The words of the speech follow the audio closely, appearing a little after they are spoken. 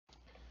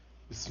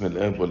بسم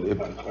الآب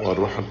والابن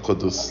والروح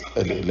القدس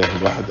الإله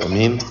الواحد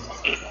أمين.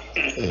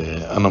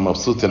 أنا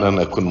مبسوط إن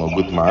أنا أكون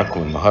موجود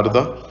معاكم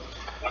النهاردة.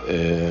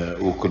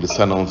 وكل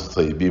سنة وأنتم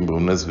طيبين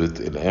بمناسبة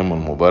الأيام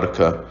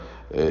المباركة،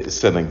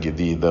 السنة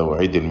الجديدة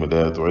وعيد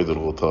الميلاد وعيد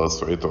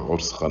الغطاس وعيد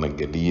عرس قنا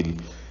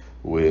الجليل.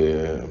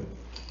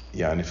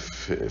 ويعني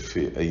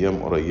في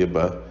أيام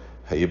قريبة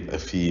هيبقى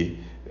فيه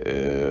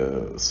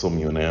صوم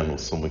يونان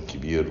والصوم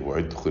الكبير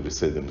وعيد دخول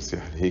السيد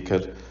المسيح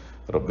الهيكل.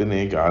 ربنا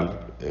يجعل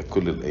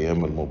كل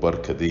الأيام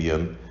المباركة دي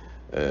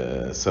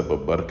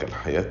سبب بركة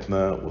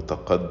لحياتنا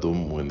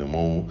وتقدم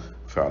ونمو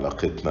في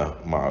علاقتنا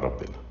مع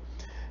ربنا.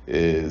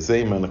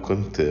 زي ما أنا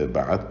كنت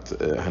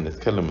بعت،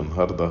 هنتكلم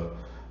النهاردة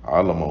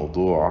على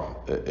موضوع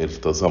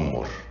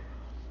التذمر،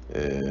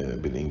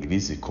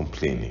 بالإنجليزي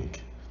complaining.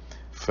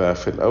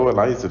 ففي الأول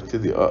عايز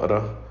ابتدي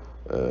أقرأ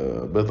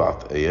بضعة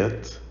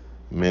آيات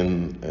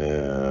من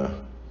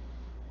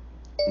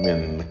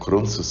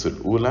كورنثوس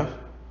الأولى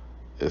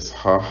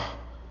إصحاح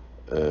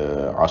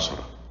 10.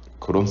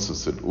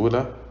 كورنثوس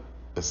الأولى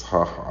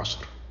إصحاح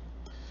 10.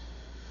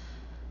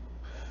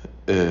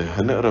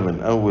 هنقرأ من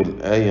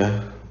أول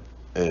آية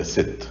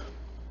 6.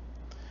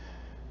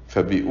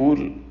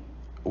 فبيقول: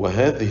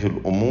 وهذه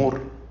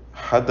الأمور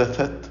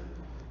حدثت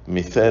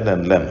مثالا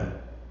لنا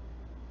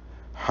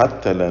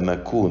حتى لا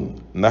نكون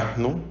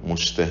نحن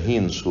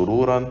مشتهين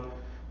شرورا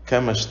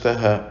كما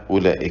اشتهى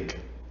أولئك.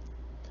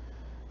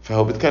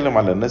 فهو بيتكلم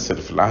على الناس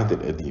اللي في العهد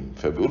القديم،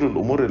 فبيقول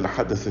الأمور اللي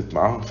حدثت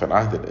معهم في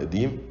العهد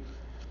القديم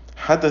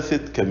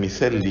حدثت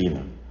كمثال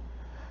لينا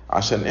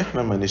عشان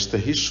احنا ما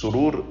نشتهيش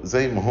شرور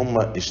زي ما هم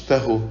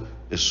اشتهوا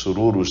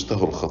الشرور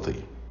واشتهوا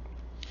الخطية.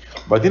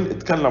 بعدين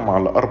اتكلم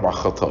على 4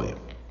 خطايا.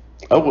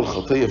 أول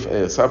خطية في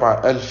آية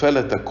 7 قال: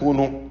 فلا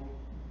تكونوا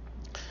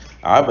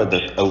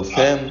عبدة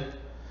أوثان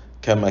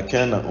كما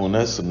كان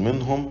أناس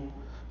منهم،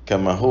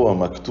 كما هو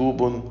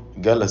مكتوب: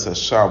 جلس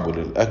الشعب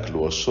للأكل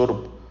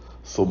والشرب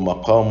ثم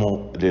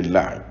قاموا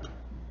للعب.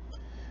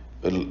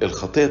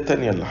 الخطية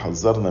التانية اللي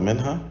حذرنا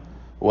منها: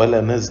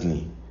 ولا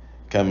نزني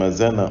كما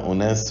زنى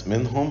أناس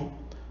منهم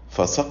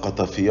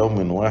فسقط في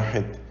يوم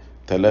واحد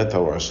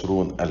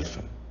 23,000.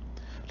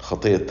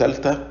 الخطية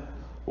الثالثة: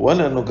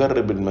 ولا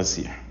نجرب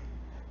المسيح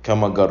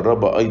كما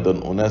جرب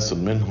أيضا أناس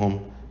منهم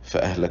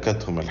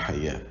فأهلكتهم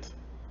الحيات.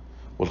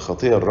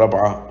 والخطية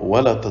الرابعة: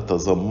 ولا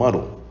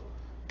تتذمروا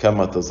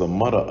كما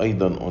تذمر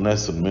أيضا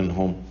أناس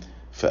منهم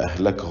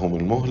فأهلكهم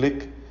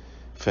المهلك.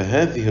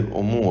 فهذه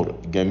الأمور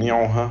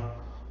جميعها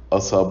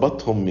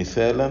أصابتهم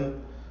مثالا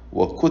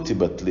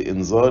وكتبت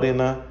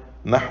لإنذارنا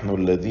نحن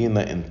الذين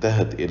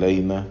انتهت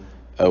إلينا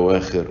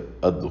أواخر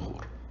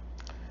الدهور.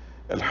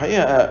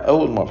 الحقيقة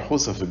أول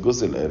ملحوظة في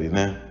الجزء اللي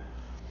قريناه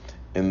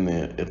إن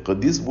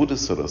القديس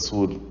بولس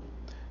الرسول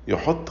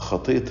يحط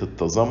خطية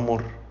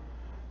التذمر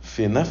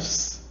في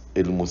نفس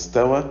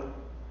المستوى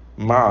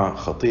مع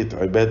خطية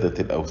عبادة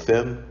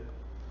الأوثان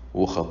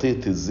وخطية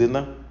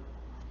الزنا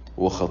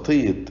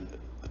وخطية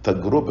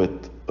تجربة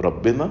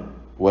ربنا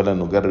ولا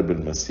نجرب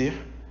المسيح،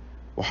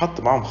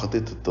 وحط معهم خطية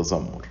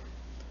التذمر.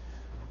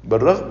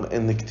 بالرغم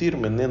ان كتير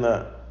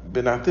مننا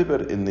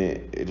بنعتبر ان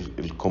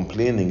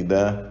الكومبليننج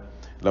ده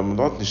لما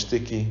نقعد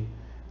نشتكي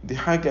دي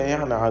حاجة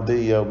يعني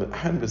عادية،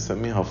 احيانا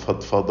بنسميها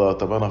فضفضة.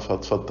 طب انا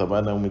فضفض، طب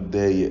انا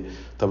متضايق،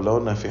 طب لو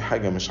انا في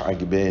حاجة مش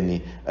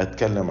عاجباني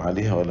اتكلم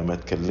عليها ولا ما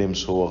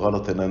اتكلمش، هو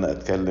غلط ان انا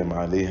اتكلم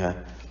عليها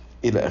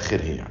الى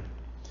اخره يعني.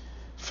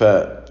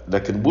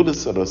 لكن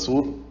بولس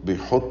الرسول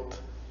بيحط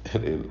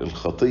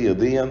الخطية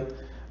دي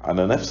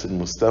على نفس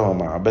المستوى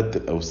مع عبادة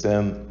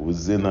الأوثان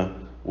والزنا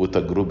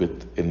وتجربة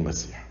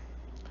المسيح.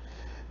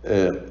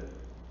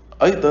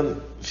 أيضا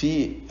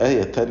في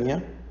آية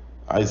تانية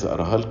عايز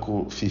أقراها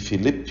لكم في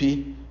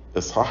فيليبي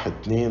إصحاح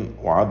 2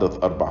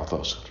 وعدد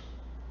 14.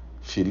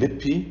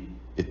 فيليبي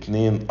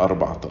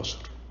 2:14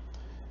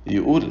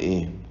 يقول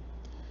إيه؟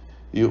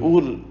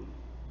 يقول: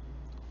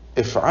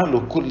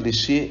 افعلوا كل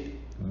شيء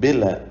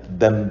بلا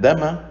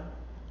دمدمة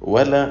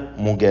ولا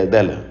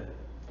مجادلة.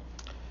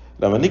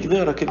 لما نيجي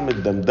نقرا كلمة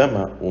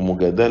دمدمة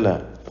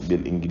ومجادلة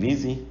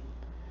بالإنجليزي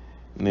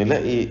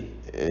نلاقي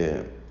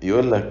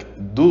يقول لك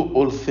do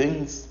all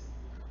things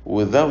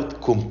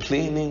without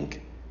complaining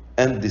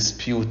and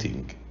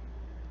disputing.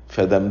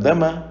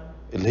 فدمدمة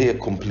اللي هي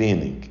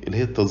complaining اللي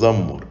هي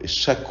التذمر،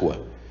 الشكوى،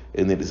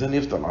 ان الانسان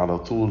يفضل على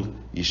طول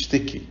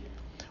يشتكي.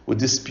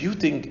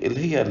 وديسبيوتنج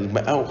اللي هي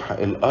المقاوحة،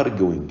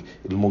 الارجوينج،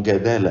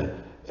 المجادلة.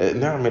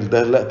 نعمل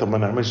ده، لا طب ما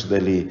نعملش ده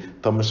ليه،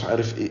 طب مش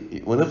عارف ايه،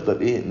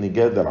 ونفضل ايه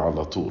نجادل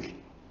على طول.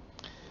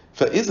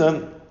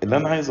 فاذا اللي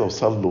انا عايز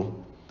اوصل له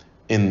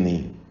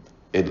ان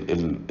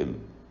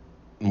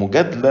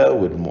المجادلة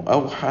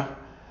والمقاوحة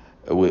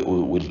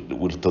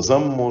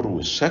والتذمر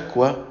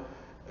والشكوى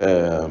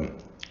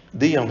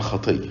دي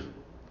خطية.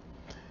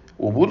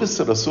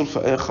 وبولس الرسول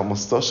في آية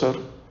 15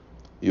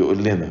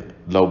 يقول لنا: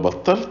 لو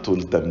بطلتوا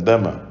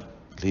الدمدمة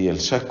اللي هي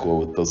الشكوى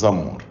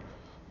والتذمر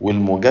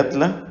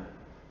والمجادلة،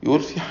 يقول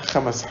في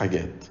 5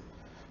 حاجات.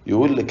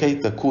 يقول: لكي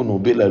تكونوا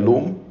بلا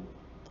لوم،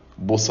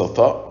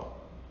 بسطاء،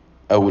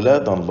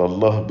 أولادا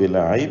لله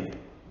بلا عيب،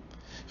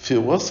 في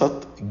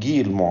وسط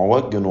جيل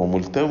معوج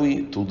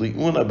وملتوي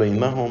تضيئون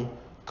بينهم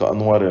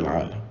كأنوار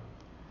العالم.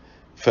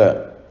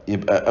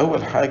 فيبقى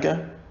أول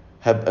حاجة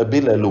هبقى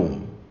بلا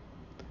لوم،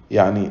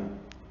 يعني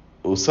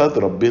قصاد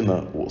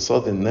ربنا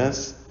وقصاد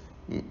الناس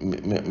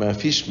ما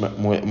فيش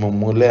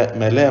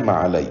ملامة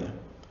عليا.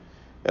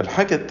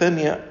 الحاجة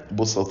التانية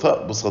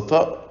بسطاء.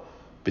 بسطاء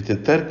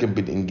بتترجم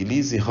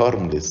بالإنجليزي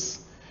harmless،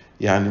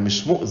 يعني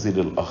مش مؤذي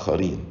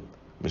للآخرين،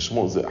 مش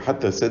مؤذي.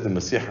 حتى السيد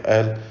المسيح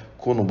قال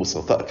كونوا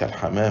بسطاء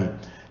كالحمام،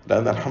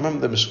 لأن الحمام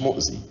ده مش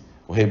مؤذي،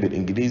 وهي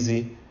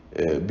بالإنجليزي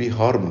be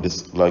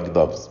harmless like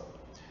doves.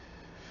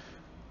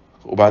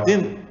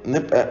 وبعدين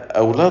نبقى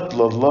أولاد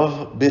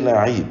لله بلا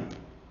عيب.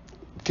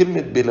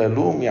 كلمة بلا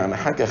لوم يعني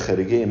حاجة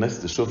خارجية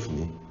ناس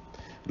تشوفني،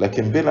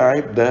 لكن بلا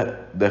عيب ده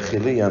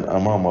داخليا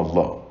أمام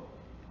الله.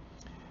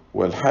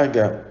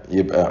 والحاجة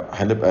يبقى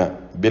هنبقى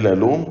بلا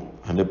لوم،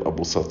 هنبقى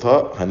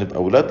بسطاء، هنبقى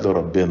أولاد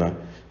لربنا،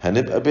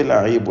 هنبقى بلا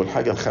عيب.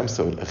 والحاجة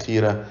الخامسة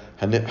والأخيرة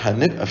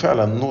هنبقى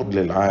فعلا نور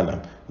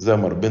للعالم، زي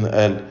ما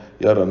ربنا قال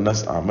يرى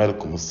الناس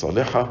أعمالكم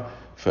الصالحة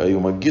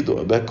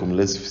فيمجدوا أباكم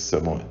الذي في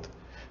السماوات.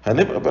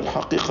 هنبقى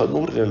بالحقيقة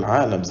نور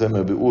للعالم، زي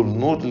ما بيقول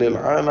نور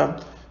للعالم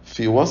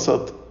في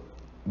وسط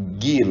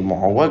جيل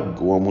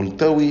معوج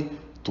وملتوي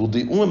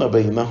تضيئون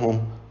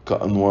بينهم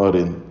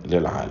كأنوار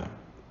للعالم.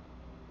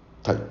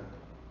 طيب،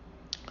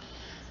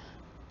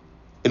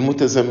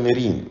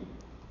 المتذمرين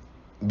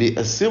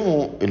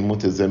بيقسموا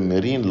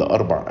المتذمرين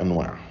لأربع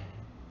أنواع.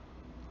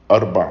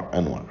 أربع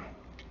أنواع.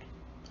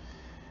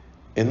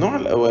 النوع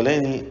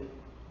الأولاني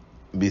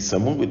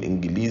بيسموه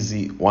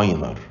بالإنجليزي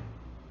واينر.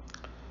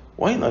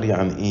 واينر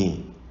يعني إيه؟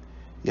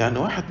 يعني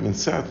واحد من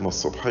ساعة ما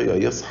الصبحية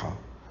يصحى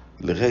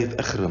لغاية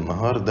آخر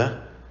النهار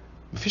ده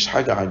مفيش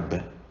حاجة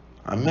عاجباه،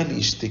 عمال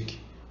يشتكي،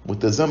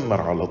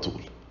 متذمر على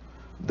طول.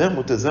 ده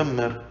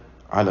متذمر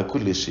على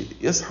كل شيء.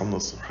 يصحى من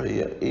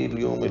الصبحية، ايه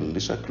اليوم اللي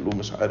شكله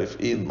مش عارف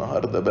ايه،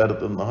 النهاردة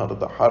برد،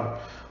 النهاردة حر،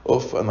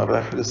 اوف انا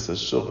رايح لسه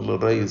الشغل،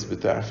 الرئيس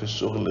بتاعي في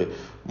الشغل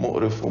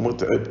مقرف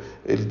ومتعب،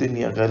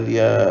 الدنيا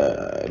غالية،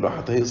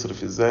 الواحد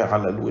هيصرف ازاي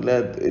على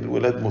الولاد،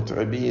 الولاد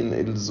متعبين،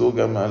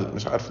 الزوجة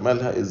مش عارف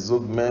مالها،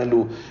 الزوج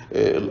ماله،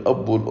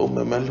 الاب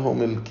والام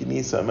مالهم،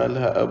 الكنيسة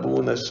مالها،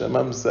 ابونا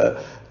الشمامسة،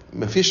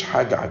 مفيش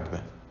حاجة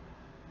عجبة.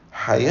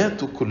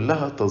 حياته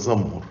كلها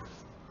تذمر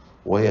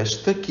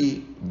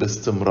ويشتكي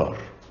باستمرار،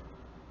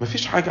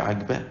 مفيش حاجة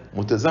عجباه،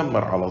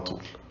 متذمر على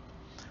طول.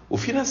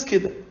 وفي ناس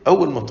كده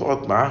أول ما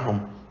تقعد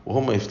معاهم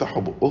وهم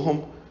يفتحوا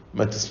بقهم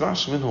ما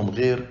تسمعش منهم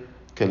غير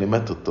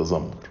كلمات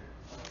التذمر.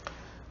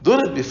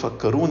 دول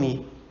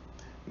بيفكروني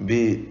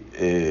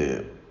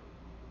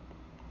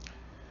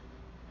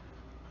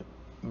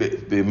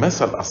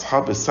بمثل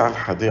أصحاب الساعة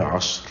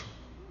 11.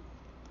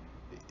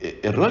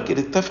 الراجل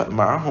اتفق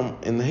معاهم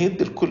إن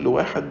هيدي لكل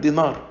واحد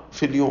دينار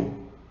في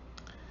اليوم،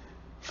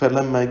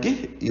 فلما جه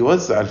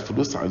يوزع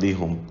الفلوس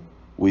عليهم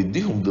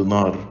ويديهم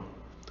دينار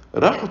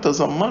راحوا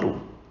تذمروا،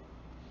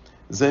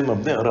 زي ما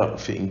بنقرأ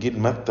في إنجيل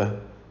متى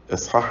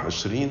إصحاح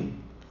 20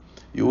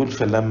 يقول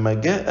فلما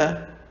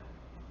جاء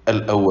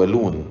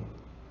الأولون،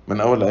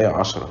 من أول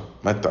آية 10،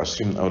 متى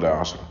 20 من أول آية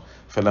 10.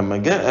 فلما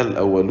جاء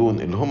الأولون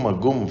اللي هم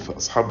جم في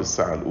أصحاب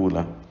الساعة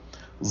الأولى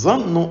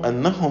ظنوا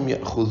أنهم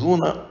يأخذون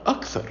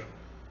أكثر،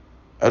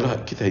 قالوا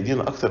أكيد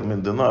هيدينا أكثر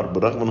من دينار،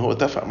 بالرغم أنه هو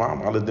اتفق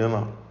معهم على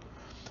دينار.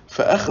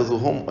 فأخذوا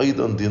هم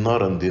أيضا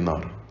دينارا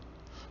دينارا،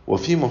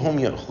 وفيما هم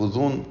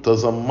يأخذون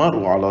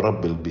تذمروا على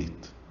رب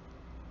البيت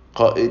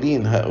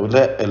قائلين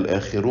هؤلاء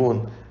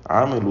الآخرون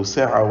عملوا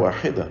ساعة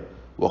واحدة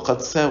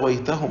وقد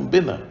ساويتهم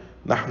بنا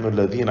نحن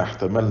الذين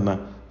احتملنا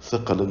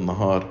ثقل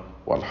النهار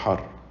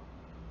والحر.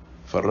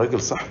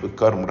 فالراجل صاحب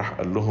الكرم راح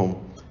قال لهم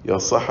يا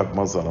صاحب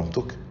ما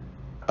ظلمتك،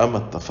 أما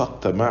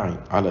اتفقت معي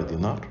على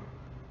دينار؟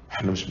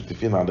 احنا مش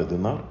متفقين على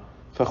دينار،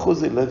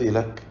 فخذ الذي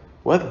لك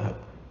واذهب،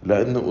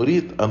 لأن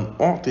أريد أن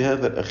أعطي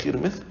هذا الأخير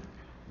مثل،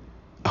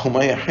 أو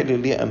ما يحل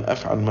لي أن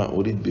أفعل ما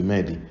أريد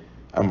بمالي،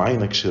 أم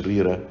عينك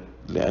شريرة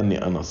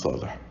لأني أنا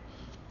صالح.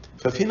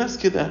 ففي ناس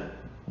كده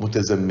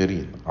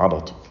متذمرين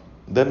على طول.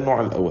 ده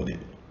النوع الأولاني.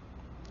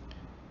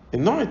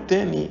 النوع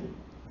الثاني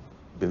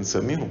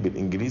بنسميهم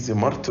بالإنجليزي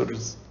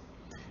مارترز،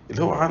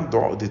 اللي هو عنده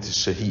عقدة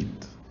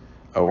الشهيد،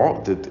 أو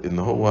عقدة إن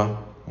هو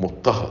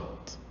مضطهد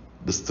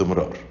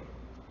باستمرار.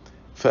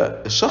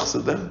 فالشخص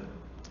ده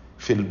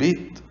في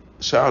البيت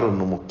شعر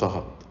إنه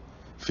مضطهد،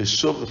 في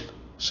الشغل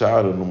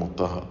شعر إنه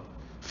مضطهد،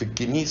 في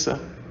الكنيسة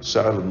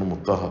شعر إنه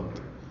مضطهد،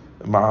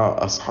 مع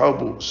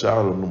أصحابه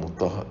شعر إنه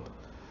مضطهد.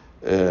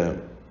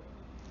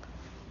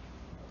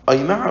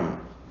 أي نعم،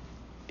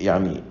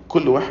 يعني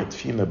كل واحد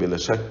فينا بلا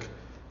شك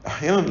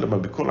أحيانا لما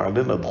بيكون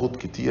علينا ضغوط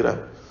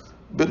كتيرة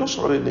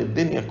بنشعر إن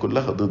الدنيا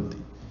كلها ضدي.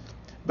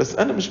 بس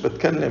أنا مش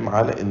بتكلم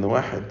على إن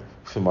واحد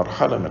في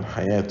مرحلة من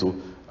حياته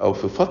أو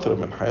في فترة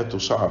من حياته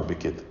شعر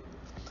بكده.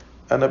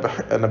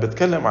 أنا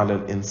بتكلم على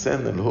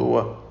الإنسان اللي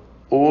هو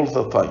all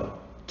the time،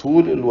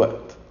 طول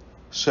الوقت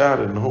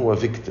شعر إن هو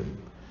victim،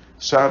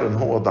 شعر إن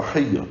هو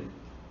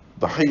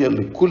ضحية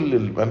لكل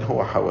من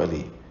هو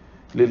حواليه،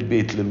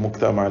 للبيت،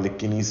 للمجتمع،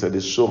 للكنيسة،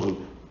 للشغل،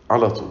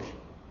 على طول.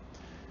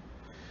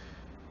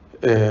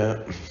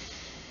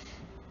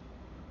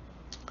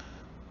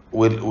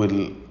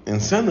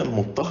 والإنسان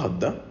المضطهد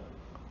ده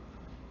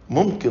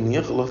ممكن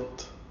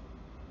يغلط،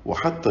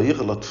 وحتى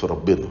يغلط في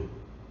ربنا،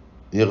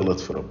 يغلط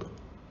في ربنا.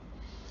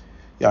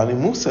 يعني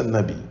موسى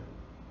النبي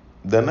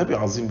ده نبي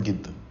عظيم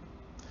جدا،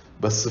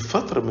 بس في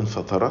فترة من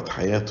فترات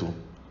حياته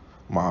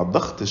مع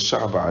ضغط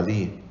الشعب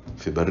عليه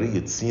في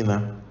برية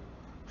سينا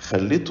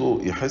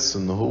خلته يحس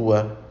ان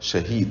هو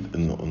شهيد،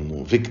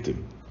 انه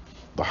فيكتيم،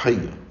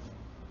 ضحية.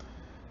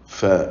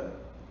 ف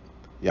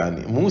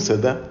يعني موسى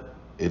ده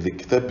اللي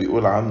الكتاب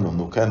بيقول عنه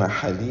انه كان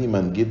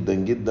حليما جدا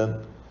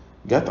جدا،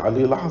 جات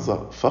عليه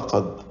لحظة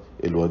فقد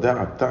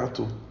الوداعة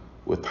بتاعته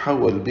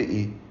وتحول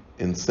بقي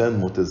انسان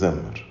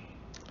متذمر.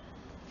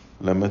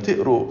 لما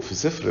تقروا في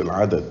سفر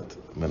العدد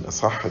من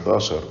اصحاح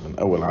 11، من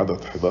اول عدد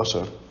 11،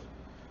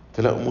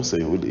 تلاقوا موسى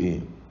يقول ايه: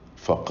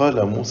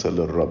 فقال موسى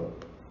للرب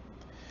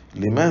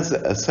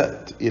لماذا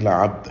أسأت إلى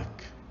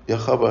عبدك؟ يا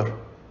خبر،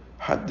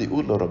 حد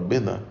يقول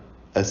لربنا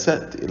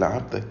أسأت إلى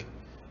عبدك؟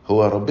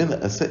 هو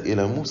ربنا أساء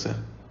إلى موسى؟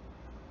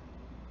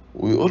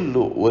 ويقول له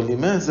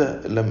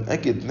ولماذا لم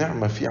أجد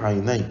نعمة في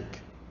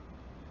عينيك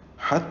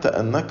حتى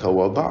أنك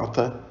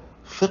وضعت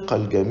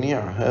ثقل جميع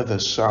هذا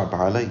الشعب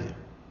علي؟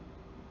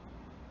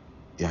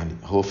 يعني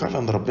هو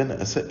فعلا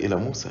ربنا أساء إلى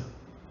موسى؟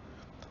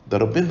 ده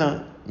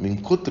ربنا من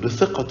كتر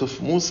ثقته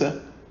في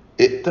موسى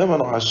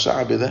ائتمنوا على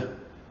الشعب ده،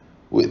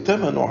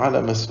 وائتمنوا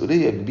على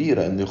مسؤولية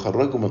كبيرة أن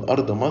يخرجوا من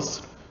أرض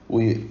مصر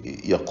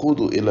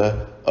ويقودوا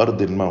إلى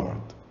أرض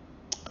الموعد.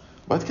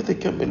 بعد كده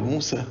يكمل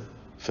موسى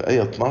في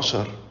آية 12،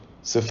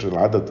 سفر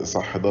العدد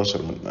إصحاح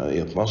 11 من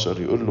آية 12،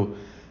 يقول له: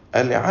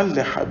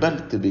 ألعلي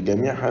حبلت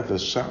بجميع هذا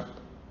الشعب،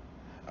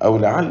 أو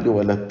لعلي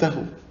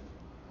ولدته،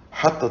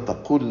 حتى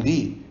تقول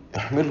لي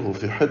احمله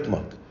في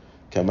حضنك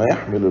كما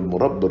يحمل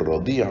المربي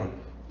الرضيع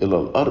إلى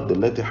الأرض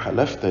التي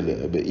حلفت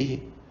لآبائه؟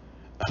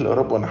 قال له: يا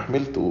رب، وانا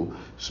حملته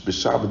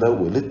بالشعب ده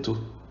وولدته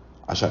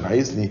عشان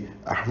عايزني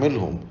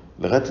احملهم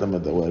لغايه لما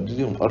دواب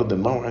ليهم ارض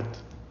الموعد؟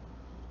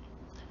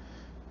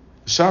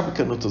 الشعب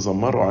كانوا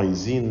تذمروا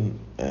عايزين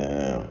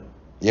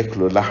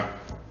ياكلوا لحم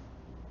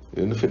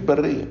لانه في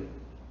البريه.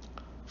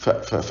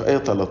 ففي آية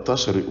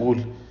 13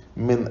 يقول: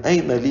 من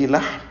أين لي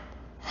لحم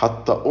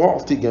حتى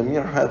أعطي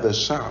جميع هذا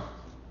الشعب،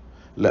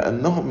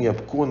 لأنهم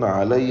يبكون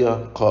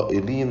علي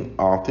قائلين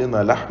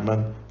أعطنا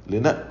لحما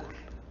لنأكل.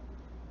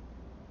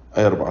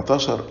 آية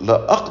 14: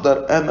 لا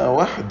أقدر أنا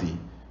وحدي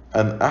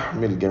أن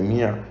أحمل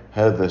جميع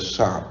هذا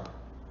الشعب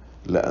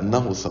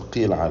لأنه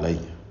ثقيل علي.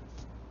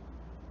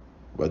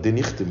 وبعدين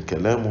يختم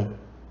كلامه: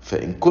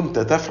 فإن كنت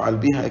تفعل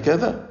بها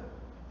كذا،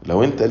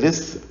 لو أنت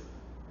لسه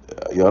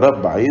يا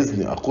رب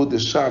عايزني أقود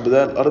الشعب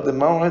ده لأرض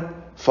الموعد،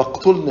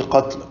 فاقتلني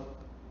قتلا،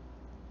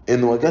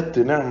 إن وجدت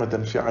نعمة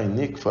في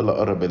عينيك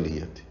فلا أرى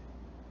بليتي.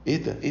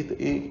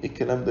 إيه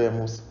الكلام ده يا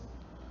موسى؟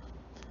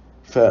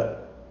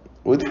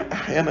 ودي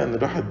احيانا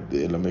الواحد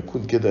لما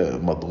يكون كده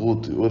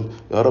مضغوط يقول: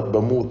 يا رب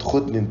اموت،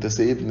 خدني، انت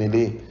سايبني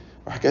ليه؟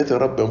 وحكايه يا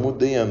رب اموت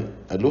دي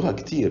قالوها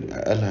كتير،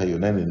 قالها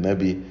يونان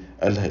النبي،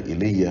 قالها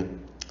ايليا.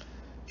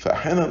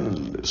 فاحيانا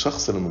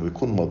الشخص لما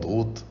بيكون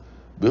مضغوط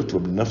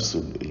بيطلب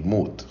لنفسه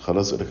الموت،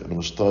 خلاص يقول لك انا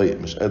مش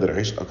طايق، مش قادر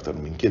اعيش اكتر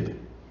من كده.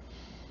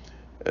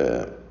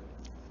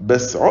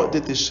 بس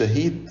عقدة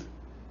الشهيد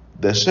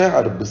ده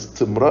شاعر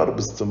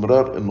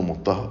باستمرار انه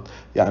مضطهد،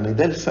 يعني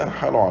ده لسان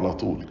حاله على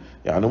طول.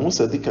 يعني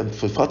موسى دي كانت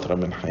في فترة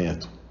من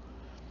حياته،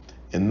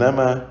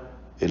 انما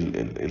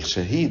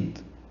الشهيد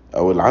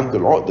او اللي عنده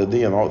العقدة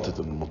دي،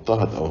 عقدة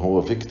المضطهد او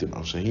هو فيكتيم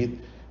او شهيد،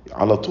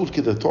 على طول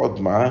كده تقعد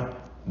معاه،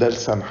 ده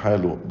لسان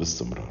حاله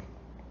باستمرار.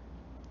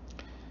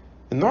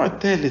 النوع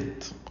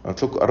الثالث،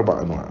 قلت لكم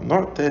 4 أنواع.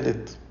 النوع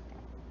الثالث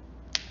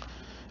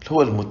اللي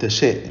هو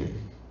المتشائم،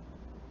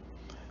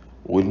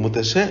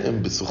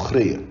 والمتشائم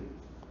بسخرية،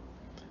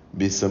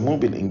 بيسموه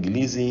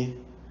بالإنجليزي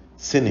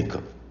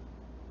سينيكال.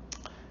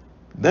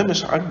 ده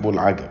مش عاجبه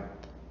العجب،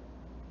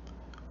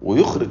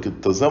 ويخرج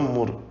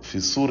التذمر في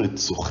صورة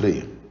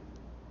سخرية.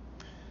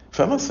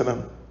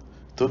 فمثلا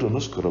تقول له: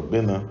 نشكر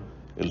ربنا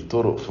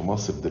الطرق في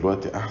مصر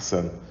دلوقتي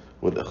أحسن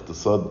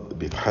والاقتصاد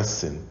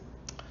بيتحسن.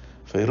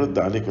 فيرد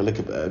عليك ويقول لك: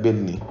 ابقى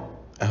قابلني،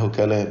 أهو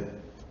كلام،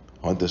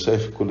 هو أنت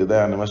شايف كل ده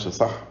يعني ماشي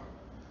صح؟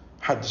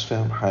 محدش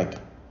فاهم حاجة،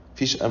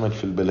 مفيش أمل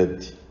في البلد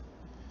دي.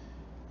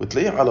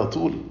 وتلاقيه على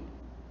طول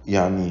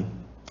يعني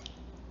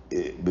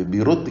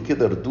بيرد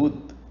كده ردود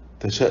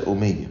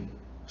تشاؤمية،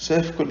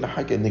 شايف كل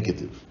حاجة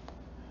نيجاتيف.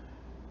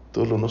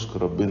 تقول له: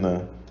 نشكر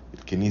ربنا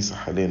الكنيسة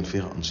حاليا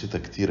فيها أنشطة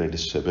كتيرة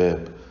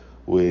للشباب،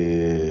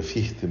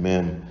 وفيه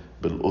اهتمام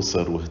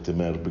بالأسر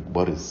واهتمام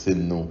بكبار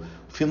السن،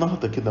 وفي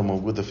نهضة كده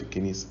موجودة في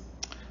الكنيسة.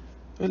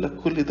 يقول لك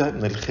كل ده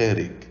من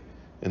الخارج،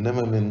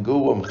 إنما من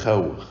جوه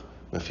مخوخ،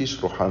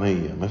 مفيش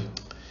روحانية.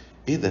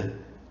 إيه ده؟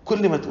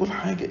 كل ما تقول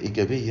حاجة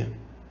إيجابية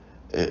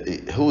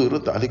هو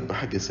يرد عليك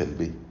بحاجة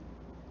سلبية.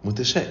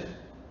 متشائم.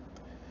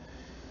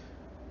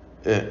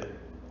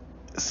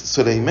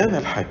 سليمان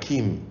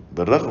الحكيم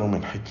بالرغم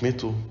من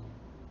حكمته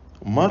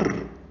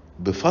مر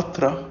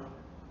بفترة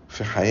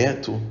في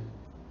حياته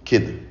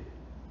كده،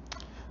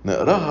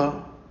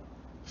 نقراها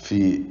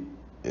في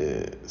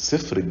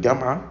سفر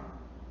الجامعة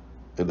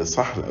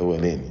الإصحاح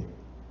الأولاني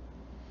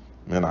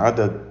من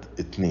عدد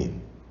 2.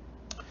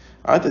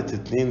 عدد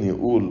 2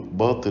 يقول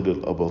باطل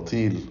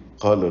الأباطيل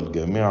قال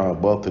الجامعة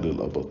باطل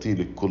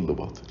الأباطيل الكل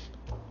باطل.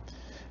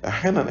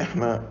 أحيانا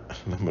إحنا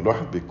لما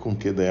الواحد بيكون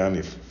كده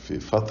يعني في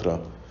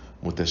فترة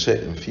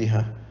متشائم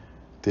فيها،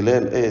 تلاقي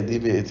الآية دي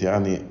بقت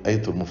يعني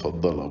آيته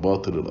المفضلة،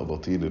 باطل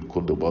الأباطيل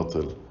الكل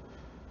باطل.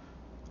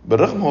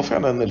 بالرغم هو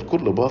فعلا ان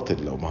الكل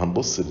باطل، لو ما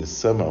هنبص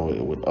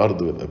للسماء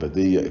والارض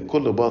والابديه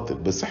الكل باطل،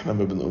 بس احنا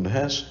ما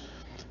بنقولهاش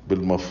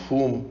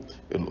بالمفهوم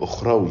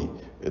الاخروي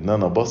ان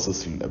انا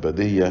باصص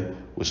للابديه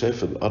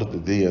وشايف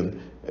الارض دي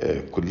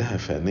كلها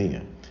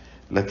فانيه،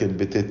 لكن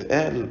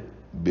بتتقال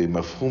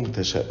بمفهوم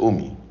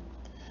تشاؤمي.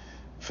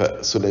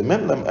 فسليمان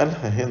لما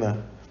قالها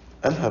هنا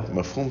قالها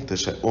بمفهوم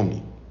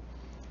تشاؤمي.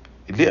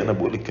 ليه انا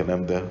بقول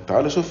الكلام ده؟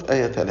 تعال شوف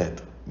آية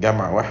 3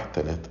 جامعة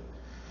 1:3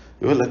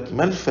 يقول لك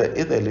ما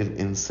الفائدة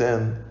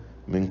للإنسان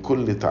من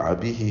كل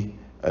تعبه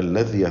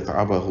الذي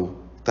يتعبه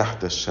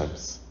تحت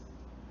الشمس.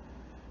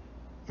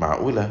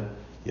 معقولة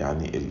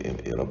يعني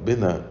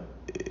ربنا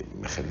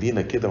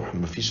مخلينا كده واحنا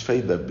مفيش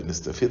فايدة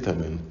بنستفيدها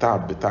من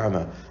التعب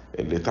بتاعنا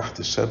اللي تحت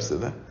الشمس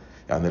ده؟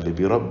 يعني اللي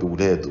بيربي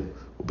ولاده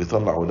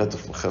وبيطلع ولاده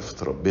في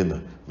مخافة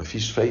ربنا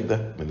مفيش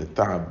فايدة من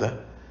التعب ده؟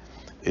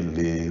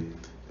 اللي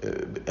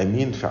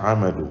أمين في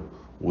عمله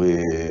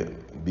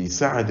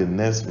وبيساعد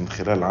الناس من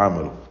خلال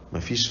عمله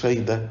مفيش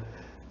فايدة؟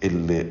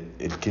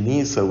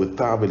 الكنيسة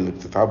والتعب اللي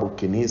بتتعبه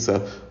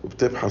الكنيسة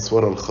وبتبحث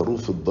ورا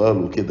الخروف الضال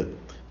وكده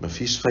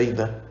مفيش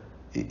فايدة؟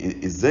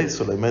 ازاي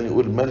سليمان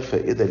يقول ما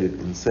الفائدة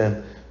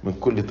للإنسان من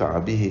كل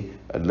تعبه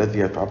الذي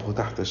يتعبه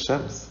تحت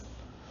الشمس؟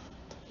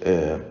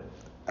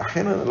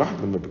 أحيانا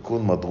الواحد لما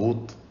بيكون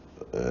مضغوط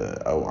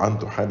أو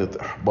عنده حالة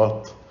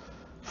إحباط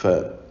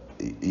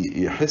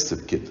فيحس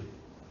بكده.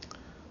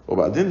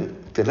 وبعدين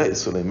تلاقي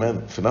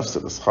سليمان في نفس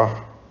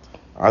الإصحاح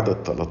عدد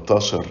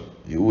 13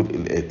 يقول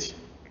الآتي،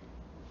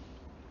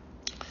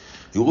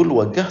 يقول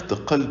وجهت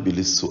قلبي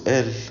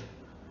للسؤال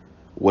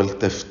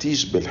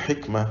والتفتيش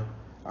بالحكمة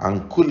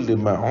عن كل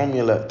ما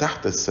عمل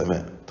تحت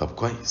السماء. طب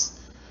كويس،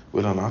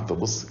 يقول أنا قعدت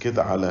أبص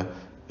كده على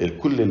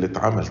كل اللي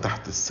اتعمل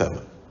تحت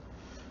السماء.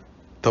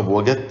 طب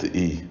وجدت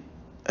إيه؟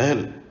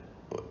 قال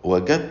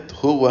وجدت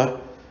هو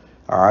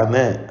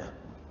عناء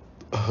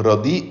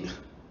رديء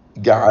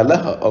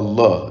جعلها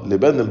الله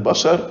لبني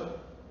البشر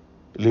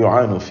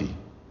ليعانوا فيه.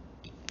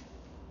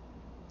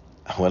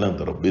 أولا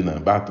ده ربنا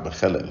بعد ما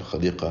خلق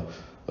الخليقة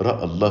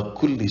رأى الله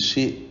كل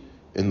شيء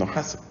إنه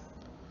حسن،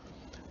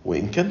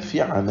 وإن كان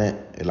في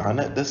عناء،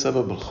 العناء ده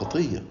سبب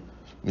الخطية،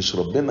 مش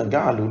ربنا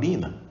جعله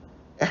لينا،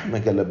 إحنا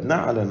جلبناه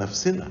على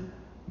نفسنا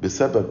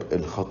بسبب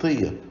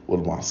الخطية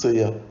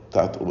والمعصية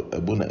بتاعت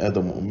أبونا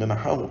آدم وأمنا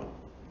حواء.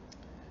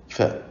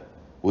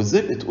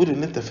 وإزاي بتقول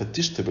إن أنت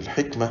فتشت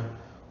بالحكمة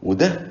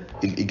وده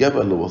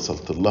الإجابة اللي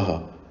وصلت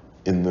لها،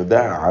 إن ده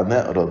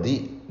عناء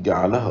رديء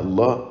جعلها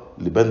الله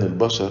لبني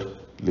البشر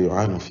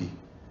ليعانوا فيه؟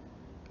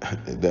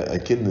 ده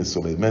أكن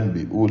سليمان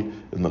بيقول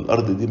إن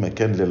الأرض دي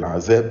مكان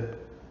للعذاب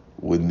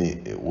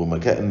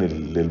ومكان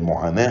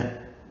للمعاناة،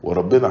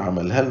 وربنا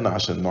عملها لنا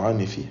عشان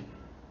نعاني فيها.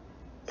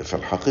 في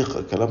الحقيقة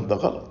الكلام ده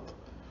غلط.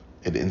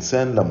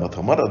 الإنسان لما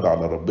تمرد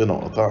على ربنا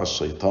وأطاع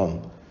الشيطان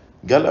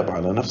جلب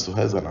على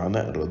نفسه هذا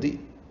العناء الرديء.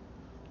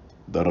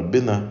 ده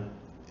ربنا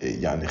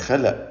يعني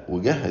خلق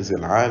وجهز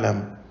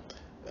العالم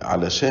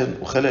علشان،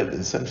 وخلق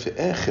الإنسان في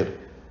آخر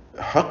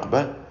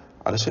حقبة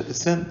علشان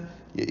الإنسان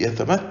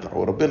يتمتع.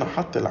 وربنا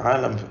حط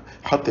العالم،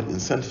 حط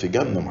الإنسان في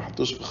جنة، ما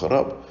حطوش في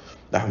خراب.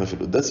 ده احنا في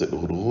القداس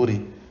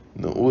الغرغوري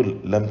نقول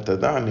لم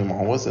تدعني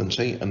معوزا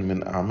شيئا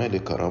من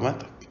أعمال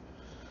كرامتك.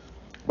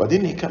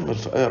 بعدين يكمل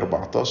في آية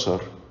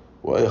 14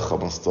 وآية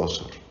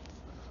 15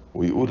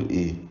 ويقول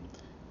إيه؟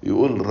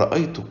 يقول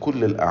رأيت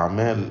كل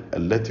الأعمال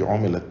التي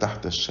عملت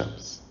تحت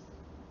الشمس.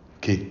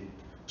 كي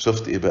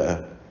شفت إيه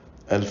بقى؟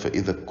 قال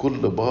فإذا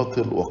كل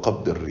باطل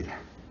وقبض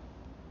الريح.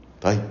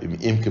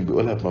 طيب يمكن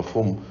بيقولها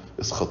بمفهوم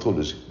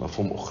اسخاتولوجي،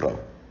 مفهوم أخرى،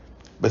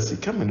 بس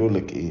يكمل يقول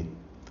لك إيه؟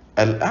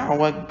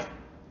 الأعوج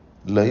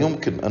لا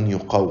يمكن أن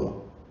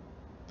يقاوم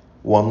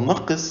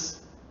والنقص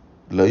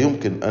لا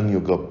يمكن أن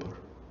يجبر.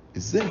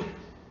 إزاي؟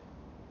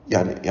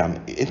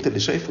 يعني أنت اللي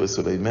شايفه يا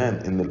سليمان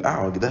إن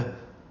الأعوج ده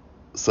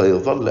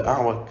سيظل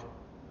أعوج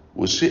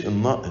والشيء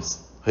الناقص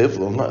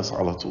هيفضل ناقص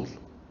على طول؟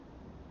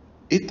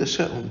 إيه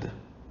التشاؤم ده؟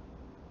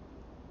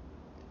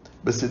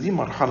 بس دي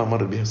مرحلة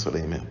مر بيها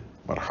سليمان،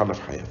 مرحلة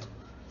في حياته،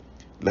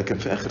 لكن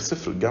في آخر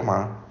سفر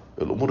الجامعة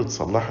الأمور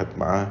اتصلحت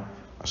معاه.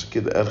 عشان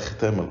كده قال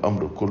ختام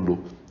الأمر كله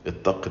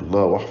اتق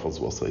الله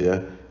واحفظ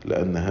وصاياه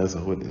لأن هذا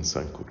هو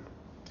الإنسان كله.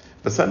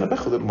 بس أنا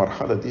باخد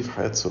المرحلة دي في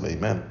حياة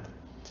سليمان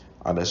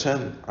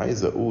علشان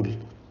عايز أقول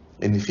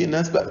إن في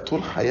ناس بقى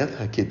طول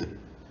حياتها كده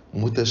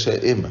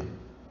متشائمة،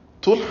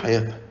 طول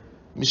حياتها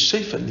مش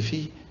شايفة إن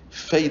في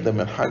فايدة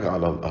من حاجة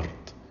على الأرض،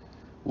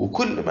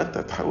 وكل ما أنت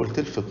تحاول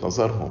تلفت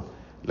نظرهم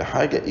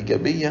لحاجة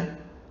إيجابية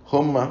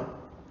هم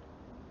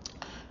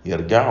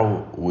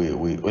يرجعوا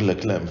ويقول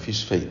لك لا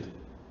مفيش فايدة،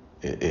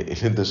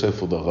 اللي انت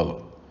شايفه ده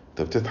غلط،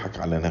 انت بتضحك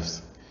على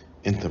نفسك،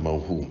 انت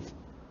موهوم،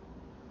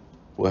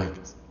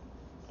 وهكذا.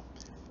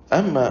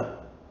 اما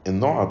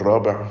النوع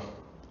الرابع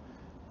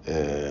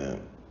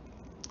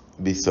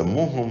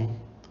بيسموهم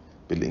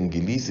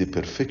بالإنجليزي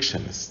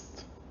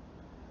perfectionist،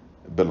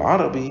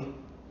 بالعربي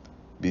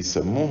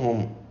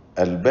بيسموهم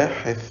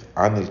الباحث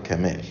عن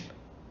الكمال.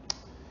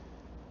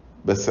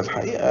 بس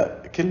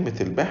الحقيقة كلمة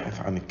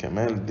الباحث عن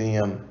الكمال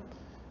دي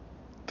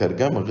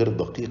ترجمة غير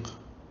دقيقة،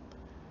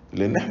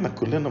 لأن احنا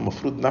كلنا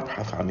مفروض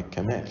نبحث عن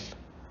الكمال.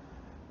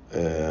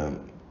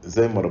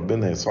 زي ما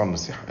ربنا يسوع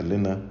المسيح قال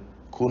لنا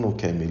كونوا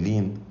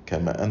كاملين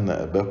كما أن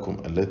أباكم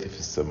الذي في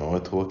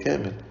السماوات هو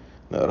كامل،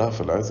 نقراها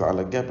في العظة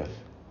على الجبل.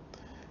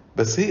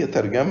 بس هي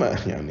ترجمة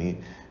يعني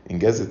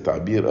إنجاز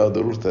التعبير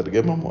ضروري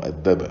ترجمة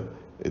مؤدبة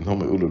إن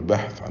هم يقولوا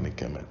الباحث عن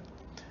الكمال.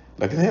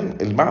 لكن هي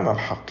المعنى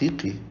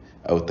الحقيقي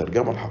أو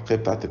الترجمة الحقيقية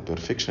بتاعت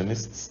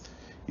البرفكشنستس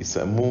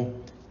يسموه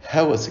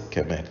هوس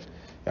الكمال.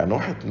 يعني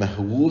واحد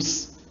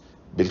مهووس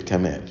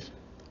بالكمال.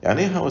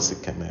 يعني ايه هوس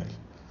الكمال؟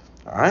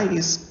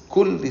 عايز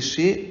كل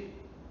شيء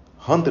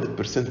 100%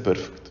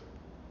 بيرفكت،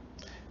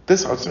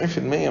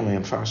 99% ما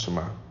ينفعش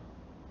معه.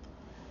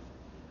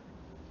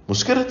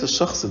 مشكلة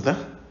الشخص ده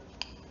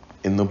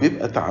انه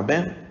بيبقى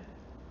تعبان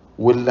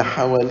واللي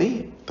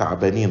حواليه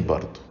تعبانين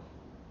برضه.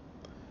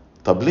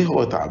 طب ليه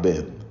هو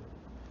تعبان؟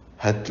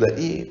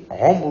 هتلاقيه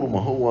عمره ما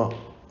هو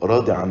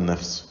راضي عن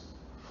نفسه،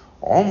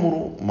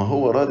 عمره ما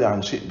هو راضي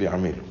عن شيء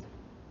بيعمله.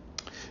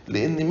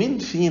 لان مين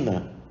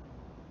فينا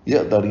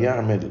يقدر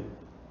يعمل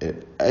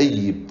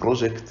اي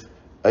بروجكت،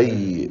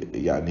 اي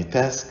يعني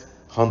تاسك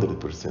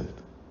 100%؟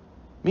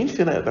 مين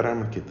فينا يقدر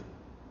يعمل كده؟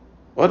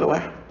 ولا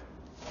واحد.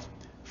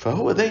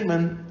 فهو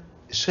دايما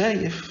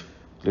شايف،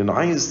 لانه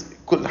عايز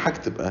كل حاجه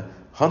تبقى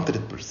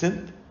 100%،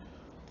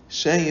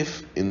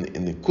 شايف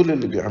ان كل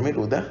اللي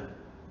بيعمله ده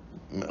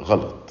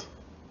غلط،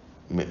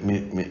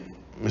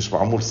 مش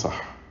معمول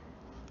صح،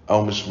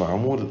 او مش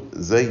معمول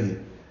زي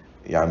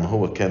يعني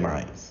هو كان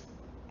عايز.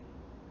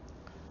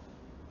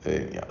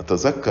 يعني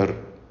اتذكر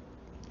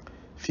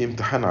في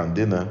امتحان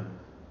عندنا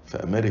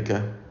في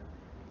امريكا،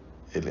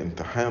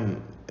 الامتحان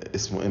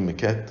اسمه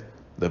MCAT،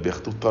 ده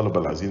بياخدوه الطلبة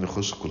اللي عايزين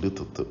يخشوا كلية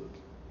الطب.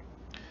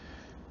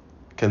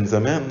 كان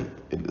زمان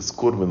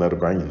السكور من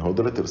 40، هو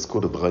دلوقتي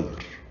السكور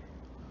اتغير،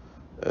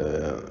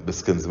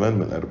 بس كان زمان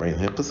من 40.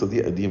 هي القصة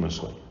دي قديمة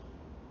شوية.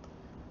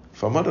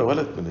 فمرة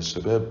ولد من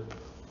الشباب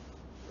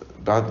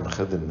بعد ما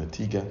خد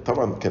النتيجة،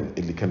 طبعا كان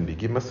اللي كان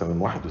بيجيب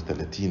مثلا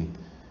 31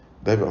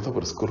 ده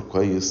بيعتبر سكور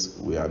كويس،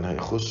 ويعني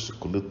هيخش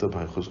كلية الطب،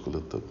 هيخش كلية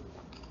الطب.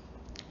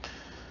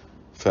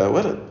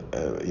 فولد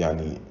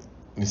يعني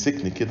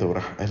مسكني كده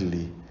وراح قال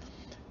لي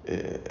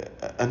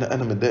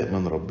انا متضايق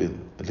من ربنا.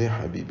 ليه يا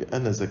حبيبي؟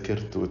 انا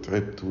ذاكرت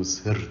وتعبت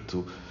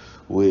وسهرت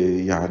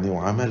ويعني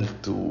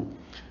وعملت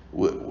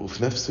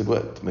وفي نفس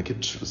الوقت ما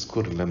جبتش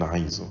السكور اللي انا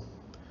عايزه.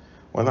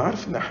 وانا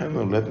عارف ان احيانا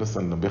الاولاد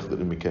مثلا لما بياخدوا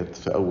الاميكات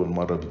في اول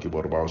مره بيجيبوا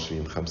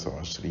 24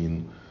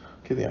 25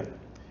 كده يعني.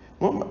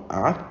 المهم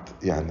قعدت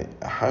يعني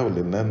احاول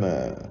ان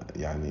انا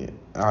يعني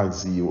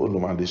اعزي واقول له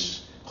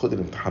معلش خد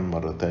الامتحان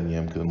مرة تانية،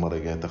 يمكن المرة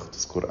الجاية تاخد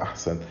سكور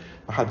احسن،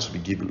 ما حدش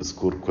بيجيب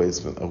السكور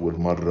كويس من اول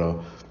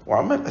مرة.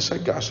 وعمال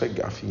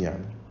اشجع فيه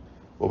يعني.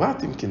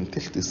 وبعد يمكن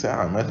تلت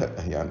ساعة عمال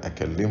يعني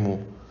اكلمه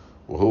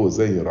وهو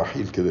زي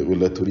رحيل كده يقول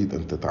لا تريد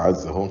ان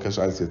تتعزى. هو ما كانش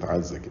عايز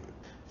يتعزى كده.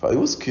 فاي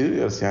واز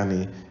كيوريوس،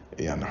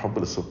 يعني حب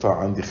الاستطلاع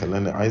عندي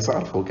خلاني عايز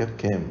اعرف هو جاب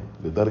كام،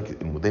 لدرجة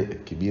المضايقة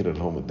الكبيرة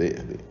اللي هو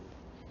متضايقها دي.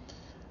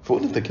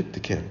 فقول انت جبت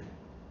كام؟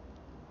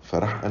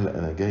 فراح قال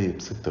انا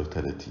جايب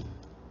 36.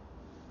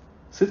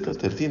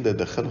 36 ده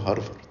دخله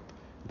هارفارد،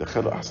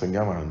 دخله احسن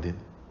جامعة عندنا.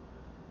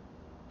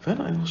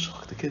 فانا ايوه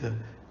شفت كده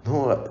ان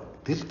هو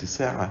تلت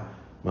ساعة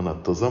من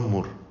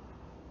التذمر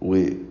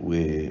و...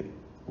 و...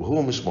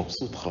 وهو مش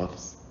مبسوط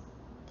خالص.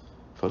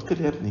 فقلت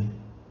له يا ابني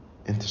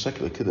انت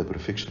شكلك كده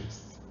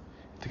برفكشنست،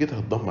 انت كده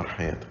هتدمر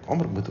حياتك،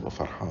 عمرك ما تبقى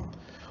فرحان،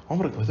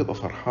 عمرك ما تبقى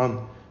فرحان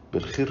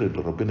بالخير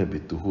اللي ربنا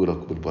بيديهولك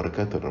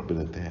وبالبركات اللي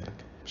ربنا اديها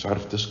لك. مش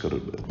عارف تشكر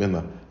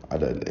ربنا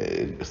على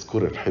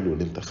السكور الحلو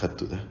اللي انت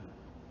خدته ده.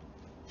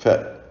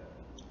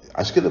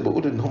 فعشان كده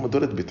بقول ان هم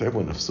دول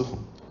بيتعبوا نفسهم،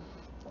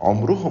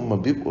 عمرهم ما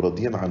بيبقوا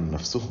راضيين عن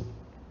نفسهم.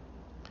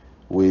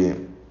 و...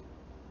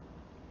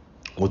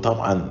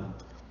 وطبعا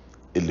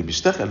اللي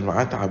بيشتغل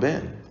معاه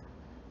تعبان،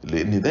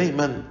 لان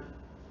دايما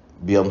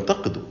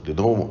بينتقده، لان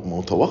هو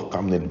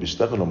متوقع من اللي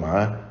بيشتغلوا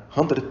معاه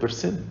 100%.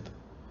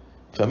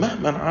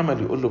 فمهما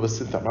عمل يقول له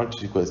بس انت ما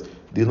عملتش كويس،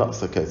 دي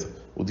ناقصه كذا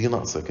ودي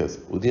ناقصه كذا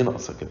ودي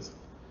ناقصه كذا.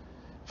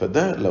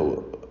 فده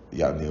لو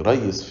يعني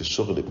ريس في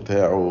الشغل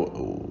بتاعه،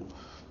 او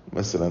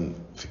مثلا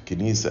في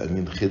الكنيسه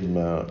امين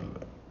خدمه،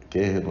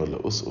 كاهن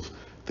ولا اسقف،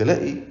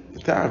 تلاقي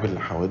تعب اللي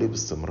حواليه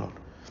باستمرار،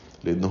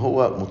 لان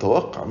هو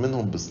متوقع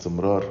منهم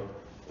باستمرار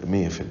 100%.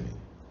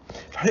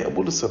 الحقيقه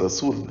بولس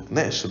الرسول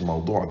ناقش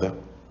الموضوع ده،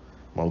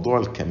 موضوع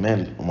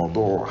الكمال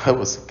وموضوع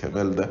هوس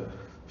الكمال ده،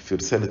 في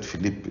رسالة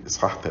فيليب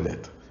إصحاح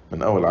 3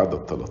 من أول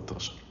عدد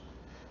 13.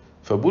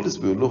 فبولس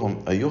بيقول لهم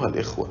أيها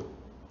الإخوة،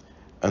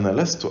 أنا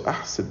لست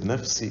أحسب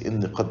نفسي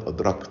إني قد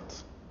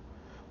أدركت،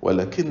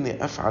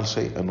 ولكني أفعل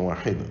شيئا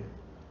واحدا،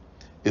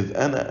 إذ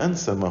أنا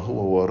أنسى ما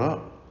هو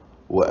وراء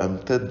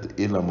وأمتد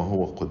إلى ما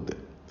هو قدام.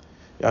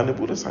 يعني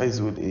بولس عايز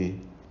يقول إيه؟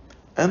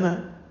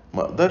 أنا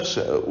ما أقدرش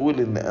أقول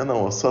إن أنا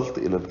وصلت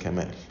إلى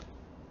الكمال،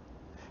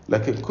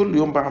 لكن كل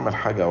يوم بعمل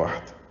حاجة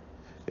واحدة،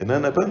 إن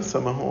أنا بنسى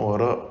ما هو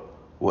وراء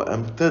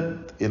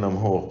وأمتد إلى ما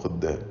هو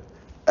قدام.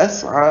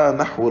 أسعى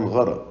نحو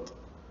الغرض،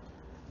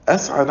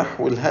 أسعى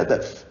نحو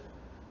الهدف،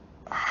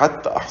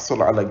 حتى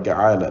أحصل على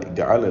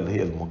الجعالة اللي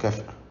هي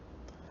المكافأة.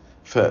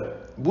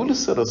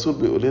 فبولس الرسول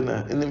بيقول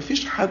لنا إن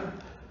مفيش حد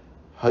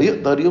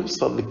هيقدر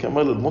يوصل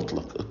للكمال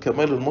المطلق.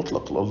 الكمال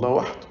المطلق لله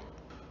وحده.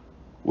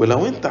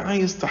 ولو انت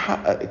عايز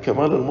تحقق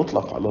الكمال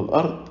المطلق على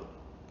الارض،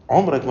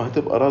 عمرك ما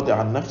هتبقى راضي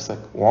عن نفسك،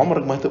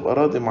 وعمرك ما هتبقى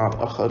راضي مع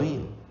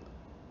الاخرين،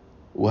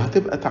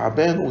 وهتبقى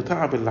تعبان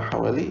وتعب اللي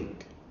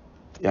حواليك.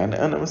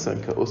 يعني انا مثلا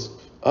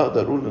كأسقف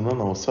اقدر اقول ان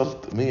انا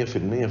وصلت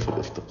 100% في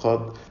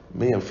الافتقاد،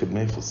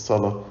 100% في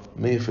الصلاة،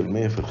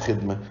 100% في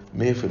الخدمة،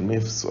 100%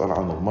 في السؤال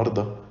عن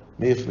المرضى،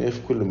 100%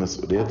 في كل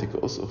مسؤولياتي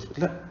كأسقف.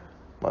 لا،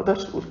 ما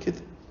اقدرش اقول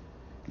كده.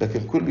 لكن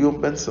كل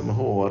يوم بنسى ما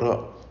هو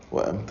وراء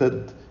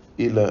وامتد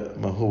الى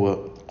ما هو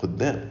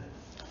قدام.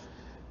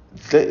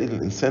 تلاقي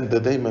الانسان ده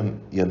دايما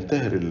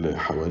ينتهر اللي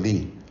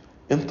حواليه: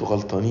 انتوا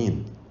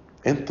غلطانين،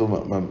 انتوا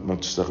ما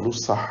بتشتغلوش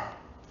صح.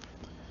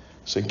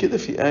 عشان كده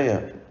في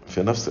آية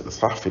في نفس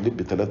الإصحاح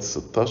فيليب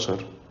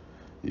 3:16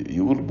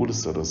 يقول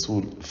بولس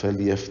الرسول: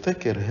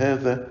 فليفتكر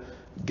هذا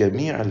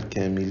جميع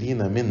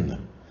الكاملين منا.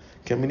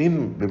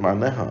 كاملين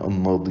بمعناها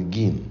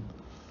الناضجين.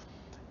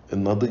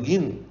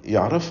 الناضجين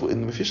يعرفوا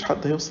ان مفيش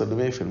حد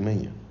هيوصل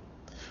ل100%،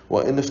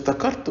 وإن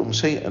افتكرتم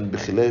شيئا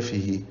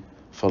بخلافه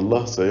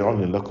فالله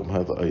سيعلن لكم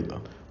هذا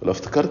أيضا. ولو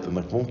افتكرت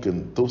إنك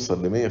ممكن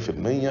توصل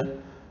ل100%،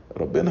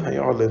 ربنا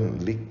هيعلن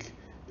لك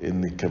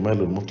إن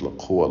الكمال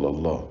المطلق هو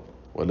لله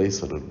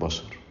وليس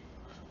للبشر.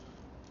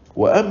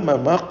 وأما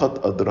ما قد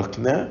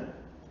أدركناه،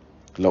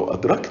 لو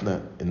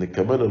أدركنا إن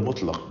الكمال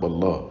المطلق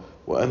بالله،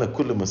 وأنا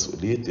كل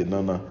مسؤوليتي إن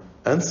أنا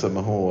أنسى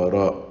ما هو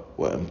وراء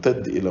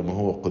وأمتد إلى ما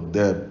هو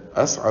قدام،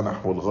 أسعى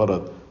نحو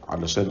الغرض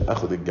علشان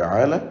أخذ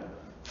الجعالة،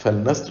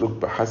 فلنسلك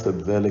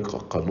بحسب ذلك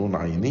قانون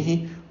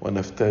عينه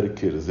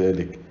ونفتكر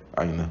ذلك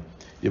عينه.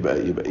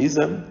 يبقى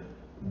إذن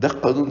ده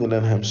القانون اللي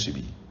أنا همشي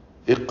بيه.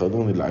 إيه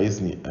القانون اللي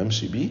عايزني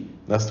أمشي بيه؟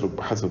 نسلك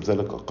بحسب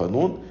ذلك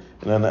القانون،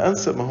 إن أنا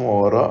أنسى ما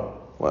هو وراء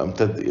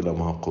وأمتد إلى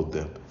ما هو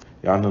قدام.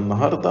 يعني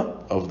النهاردة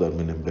أفضل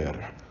من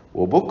امبارح،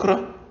 وبكرة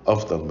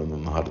أفضل من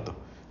النهاردة.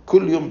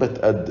 كل يوم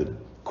بتقدم،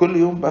 كل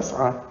يوم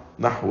بسعى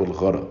نحو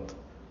الغرض،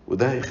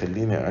 وده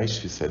هيخليني أعيش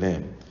في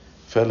سلام،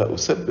 فلا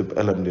أسبب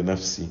ألم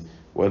لنفسي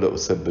ولا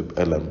أسبب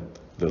ألم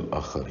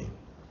للآخرين.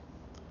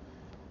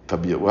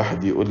 طب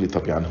واحد يقول لي: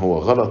 طب يعني هو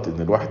غلط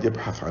إن الواحد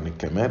يبحث عن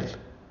الكمال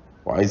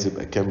وعايز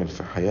يبقى كامل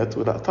في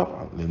حياته؟ لا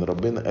طبعا، لأن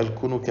ربنا قال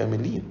كونوا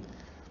كاملين.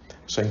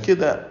 عشان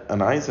كده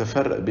أنا عايز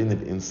أفرق بين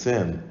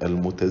الإنسان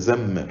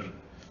المتذمر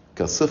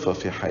كصفة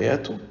في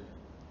حياته،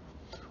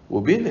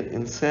 وبين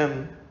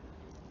الإنسان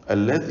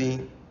الذي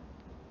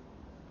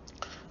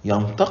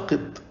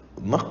ينتقد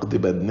نقد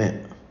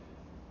بناء،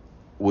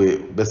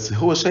 وبس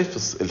هو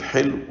شايف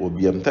الحلو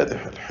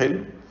وبيمتدح الحلو،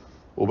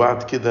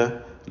 وبعد كده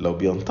لو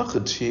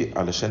بينتقد شيء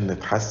علشان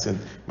نتحسن،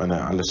 ما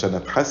أنا علشان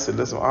أتحسن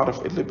لازم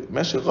أعرف إيه اللي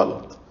ماشي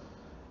غلط.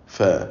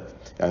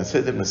 يعني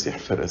سيد المسيح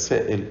في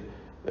رسائل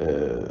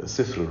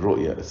سفر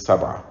الرؤيا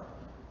 7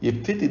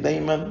 يبتدي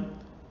دايما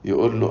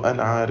يقول له: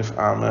 أنا عارف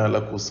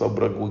أعمالك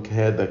وصبرك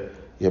وجهادك،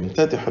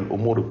 يمتدح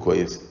الأمور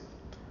الكويسة.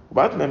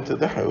 وبعد ما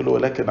يمتدحها يقول له: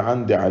 ولكن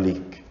عندي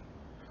عليك.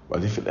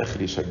 وبعدين في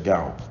الآخر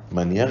يشجعه: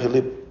 من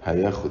يغلب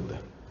هياخد ده.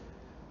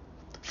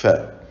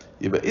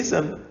 فيبقى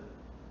إذن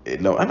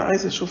لو أنا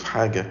عايز أشوف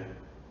حاجة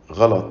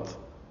غلط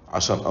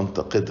عشان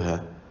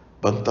أنتقدها،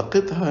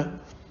 بنتقدها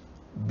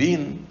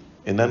بين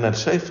إن أنا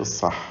شايف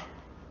الصح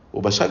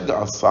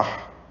وبشجع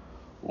الصح،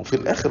 وفي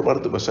الآخر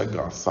برضه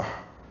بشجع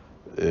الصح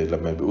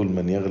لما بيقول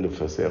من يغلب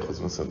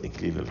فسيأخذ مثلا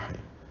إكليل الحياة.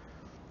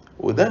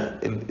 وده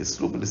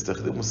الأسلوب اللي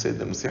استخدمه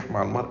السيد المسيح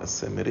مع المرأة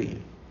السامرية.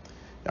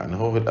 يعني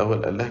هو في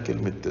الأول قال لها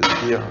كلمة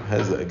تشجيع: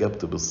 هذا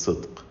أجبت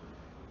بالصدق.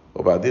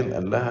 وبعدين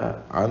قال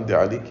لها: عندي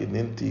عليك إن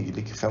أنت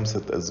ليك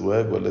 5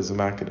 أزواج والذي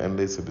معك الآن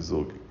ليس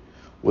بزوجك.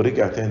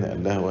 ورجع تاني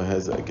قال لها: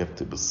 وهذا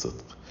أجبت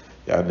بالصدق.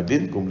 يعني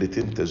بين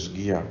جملتين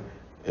تشجيع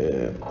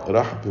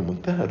راح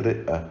بمنتهى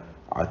الرقة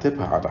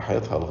عاتبها على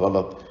حياتها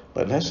الغلط.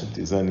 ما قالهاش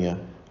أنت زانية،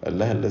 قال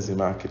لها: الذي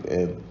معك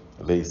الآن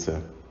ليس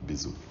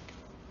بزوجك.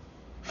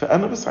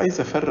 فأنا بس عايز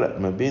أفرق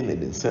ما بين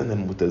الإنسان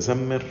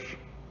المتذمر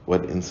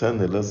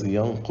والإنسان الذي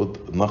ينقد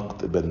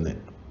نقد بناء.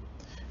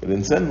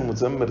 الإنسان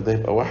المتذمر ده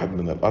يبقى واحد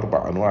من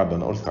ال4 أنواع اللي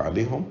أنا قلت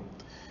عليهم،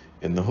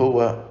 إن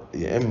هو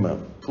يا إما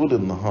طول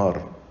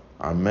النهار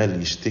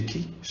عمال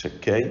يشتكي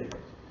شكاي،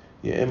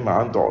 يا إما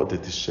عنده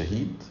عقدة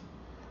الشهيد،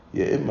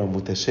 يا إما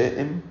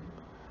متشائم،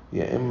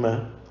 يا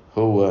إما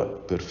هو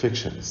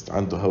perfectionist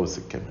عنده هوس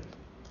الكمال.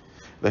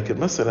 لكن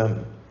مثلا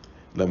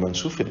لما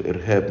نشوف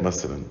الإرهاب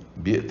مثلا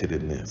بيقتل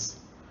الناس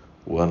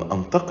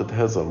وأنتقد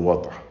هذا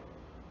الوضع،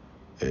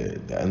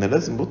 ده أنا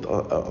لازم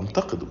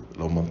أنتقده.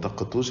 لو ما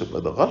انتقدتوش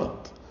يبقى ده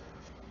غلط.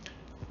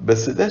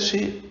 بس ده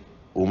شيء،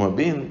 وما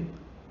بين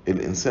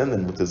الإنسان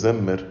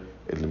المتذمر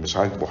اللي مش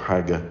عاجبه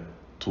حاجة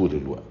طول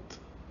الوقت.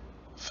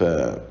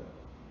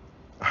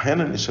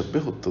 فأحيانا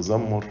يشبهوا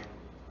التذمر،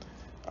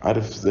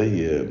 عارف،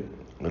 زي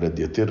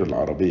رادياتير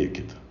العربية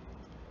كده.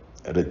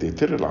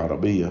 رادياتير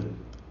العربية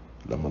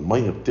لما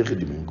المية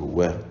بتغلي من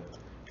جواه،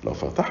 لو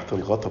فتحت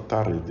الغطا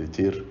بتاع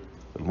الرادياتير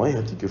المية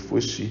هتيجي في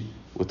وشي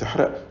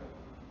وتحرقه.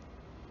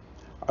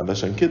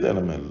 علشان كده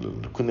لما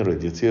يكون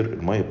الرادياتير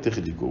المية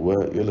بتغلي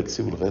جواه يقولك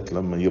سيبه لغاية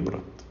لما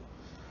يبرد،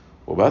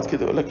 وبعد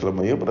كده يقولك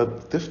لما يبرد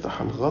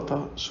تفتح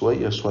الغطا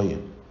شوية شوية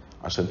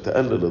عشان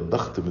تقلل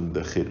الضغط من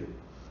داخله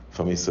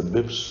فما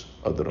يسببش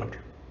أضرار.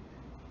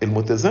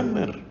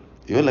 المتذمر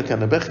يقولك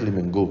أنا بغلي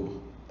من جوه،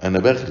 أنا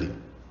بغلي.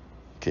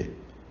 اوكي،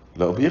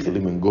 لو بيغلي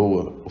من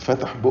جوه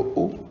وفتح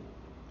بقه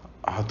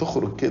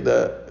هتخرج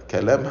كده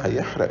كلام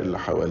هيحرق اللي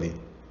حواليه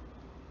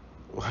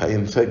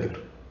وهينفجر،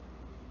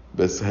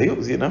 بس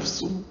هيؤذي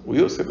نفسه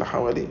ويؤذي اللي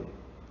حواليه.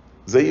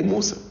 زي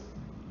موسى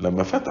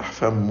لما فتح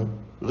فمه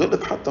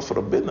غلط حتى في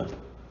ربنا،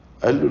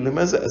 قال له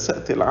لماذا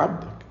أسأت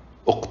لعبدك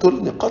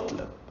اقتلني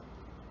قتلا.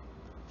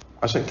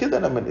 عشان كده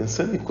لما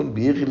الإنسان يكون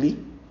بيغلي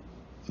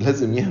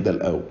لازم يهدى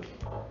الأول،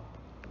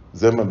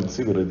 زي ما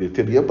بنسيب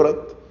الرادياتير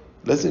يبرد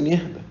لازم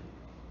يهدى.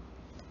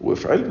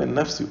 وفي علم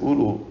النفس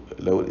يقولوا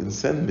لو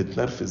الإنسان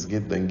متنرفز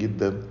جدا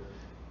جدا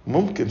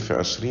ممكن في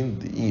 20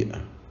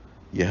 دقيقة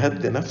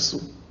يهدي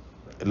نفسه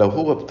لو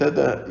هو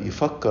ابتدى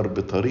يفكر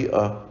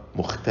بطريقة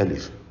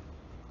مختلفة.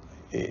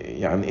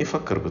 يعني ايه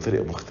فكر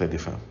بطريقة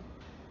مختلفة؟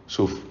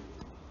 شوف،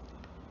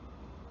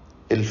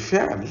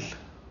 الفعل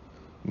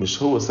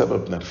مش هو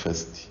سبب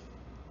نرفزتي،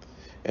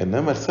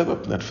 انما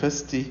سبب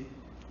نرفزتي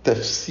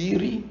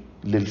تفسيري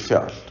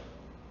للفعل.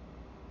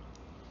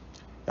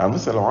 يعني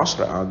مثلا لو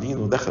 10 قاعدين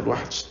ودخل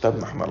واحد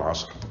شتمنا احنا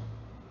ال10،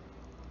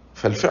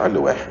 فالفعل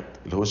واحد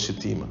اللي هو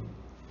الشتيمة.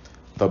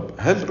 طب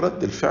هل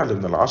رد الفعل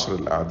من ال10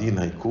 اللي قاعدين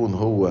هيكون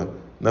هو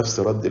نفس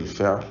رد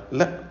الفعل؟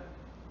 لا،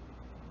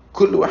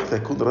 كل واحد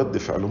هيكون رد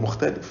فعله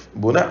مختلف.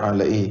 بناء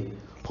على ايه؟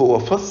 هو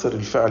فسر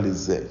الفعل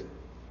ازاي.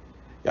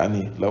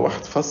 يعني لو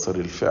واحد فسر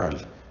الفعل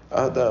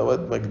ده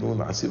واد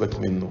مجنون هسيبك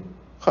منه،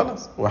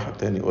 خلاص. واحد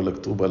تاني يقول لك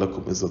طوبى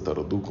لكم اذا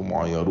طردوكم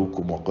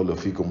وعيروكم وقالوا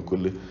فيكم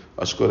كل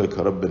اشكرك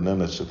يا رب ان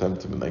انا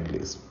اتشتمت من اجل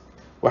اسمه.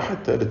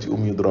 واحد تالت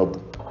يقوم يضربه،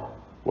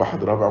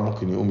 واحد رابع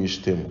ممكن يقوم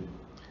يشتمه.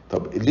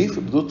 طب ليه في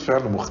ردود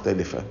فعل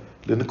مختلفة؟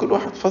 لان كل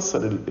واحد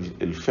فسر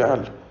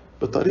الفعل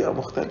بطريقة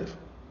مختلفة.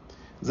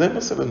 زي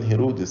مثلا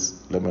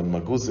هيرودس لما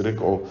المجوس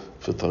رجعوا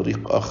في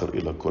طريق آخر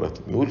إلى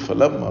كرتهم، يقول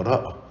فلما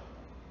رأى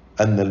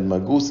أن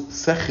المجوس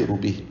سخروا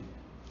به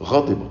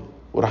غضب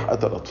وراح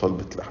قتل أطفال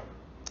بيت لحم.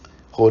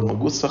 هو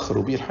المجوس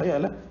سخروا به؟ الحقيقة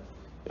لا،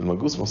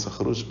 المجوس ما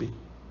سخروش به،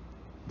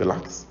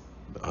 بالعكس،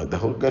 ده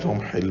هو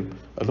جالهم حلم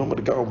قال لهم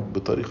ارجعوا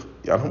بطريقة،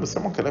 يعني هم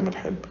سمعوا كلام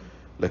الحلم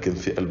لكن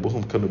في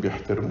قلبهم كانوا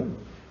بيحترموه.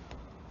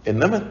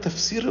 إنما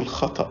التفسير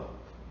الخطأ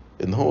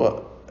إن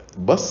هو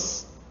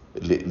بص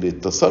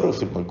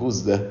للتصرف المجوس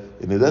ده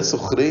ان ده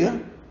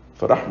سخرية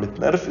فراح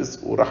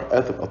متنرفز وراح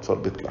قاتل اطفال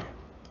بيت لحم.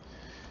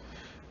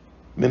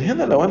 من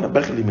هنا لو انا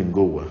بغلي من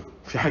جوه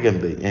في حاجة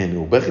مضايقاني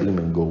وبغلي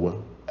من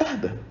جوه،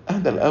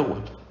 اهدى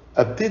الاول،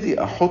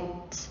 ابتدي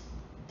احط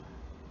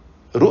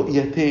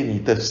رؤية تاني،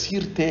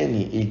 تفسير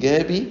تاني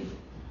ايجابي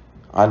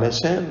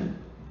علشان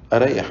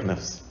اريح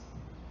نفسي.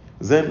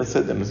 زي ما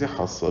السيد المسيح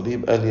على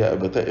الصليب قال يا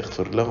ابتاه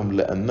اغفر لهم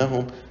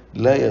لانهم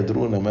لا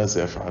يدرون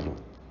ماذا يفعلون.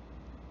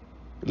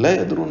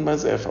 لا يدرون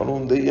ماذا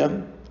يفعلون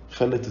ديا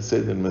خلت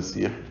السيد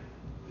المسيح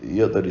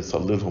يقدر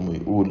يصلي لهم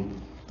ويقول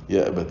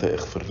يا أبتاه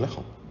اغفر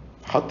لهم،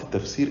 حط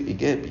تفسير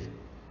إيجابي.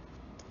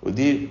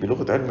 ودي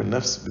بلغة علم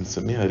النفس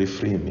بنسميها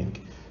ريفريمينج،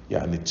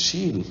 يعني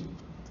تشيل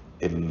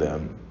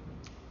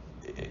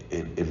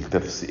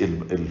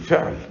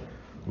الفعل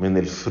من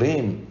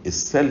الفريم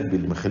السلبي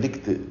اللي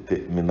مخليك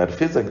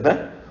منرفزك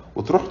ده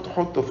وتروح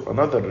تحطه في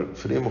another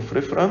frame of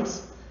reference،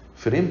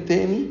 فريم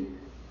تاني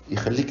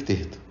يخليك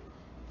تهدى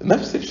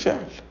نفس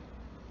الفعل.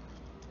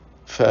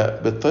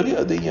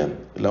 فبالطريقة دي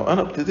لو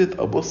أنا ابتديت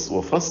أبص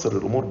وأفسر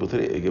الأمور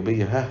بطريقة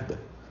إيجابية ههدى،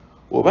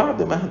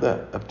 وبعد ما أهدى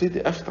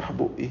أبتدي أفتح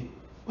بقي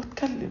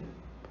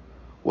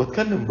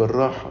وأتكلم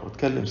بالراحة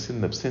وأتكلم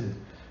سنة بسنة.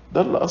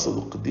 ده اللي قصده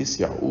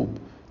القديس يعقوب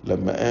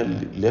لما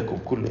قال ليكن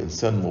كل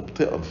إنسان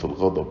مبطئا في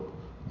الغضب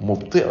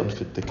مبطئا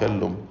في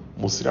التكلم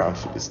مسرعا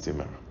في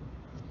الاستماع.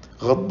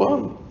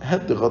 غضبان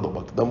هدي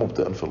غضبك، ده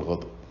مبطئا في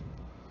الغضب.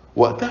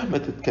 وقتها ما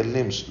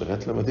تتكلمش لغاية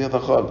لما تهدى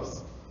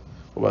خالص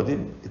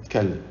وبعدين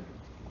اتكلم.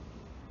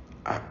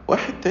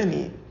 واحد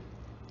تاني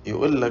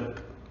يقول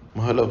لك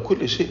ما هو لو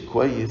كل شيء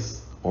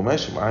كويس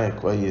وماشي معايا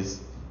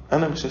كويس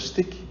انا مش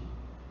هشتكي،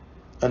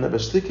 انا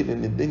بشتكي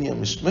لان الدنيا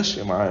مش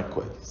ماشية معايا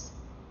كويس.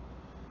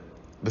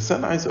 بس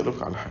انا عايز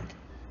اقولك على حاجة،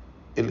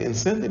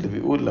 الانسان اللي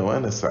بيقول لو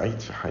انا سعيد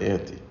في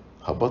حياتي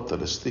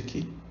هبطل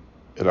اشتكي،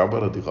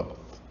 العبارة دي غلط.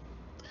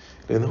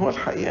 لان هو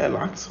الحقيقة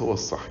العكس هو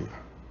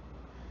الصحيح.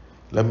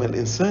 لما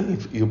الانسان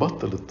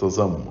يبطل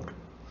التذمر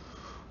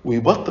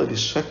ويبطل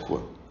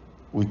الشكوى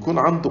ويكون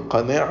عنده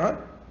قناعة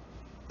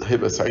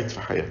هيبقى سعيد في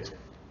حياته.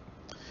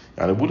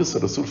 يعني بولس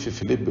الرسول في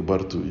فيليب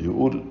برضو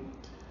يقول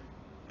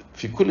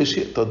في كل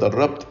شيء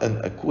تدربت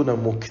أن أكون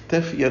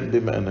مكتفيا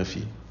بما أنا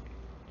فيه.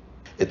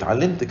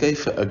 اتعلمت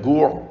كيف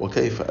أجوع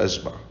وكيف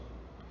أشبع،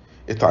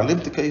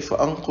 اتعلمت كيف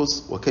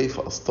أنقص وكيف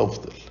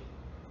أستفضل.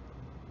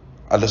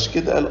 علشان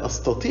كده قال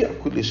أستطيع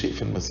كل شيء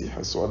في المسيح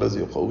يسوع الذي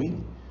يقويني.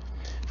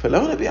 فلو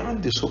أنا بقى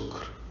عندي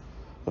شكر،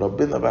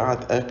 ربنا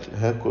بعت أكل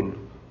هاكل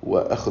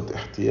وأخد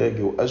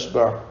احتياجي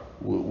وأشبع،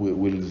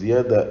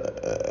 والزيادة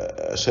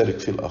أشارك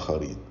فيه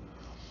الآخرين.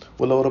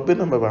 ولو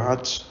ربنا ما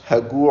بعتش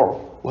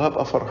هجوع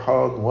وهبقى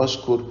فرحان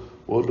واشكر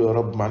واقول له يا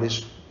رب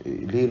معلش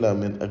ليله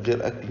من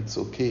غير اكل اتس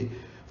اوكي،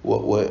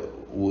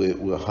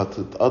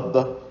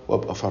 وهتتقضى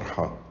وابقى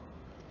فرحان.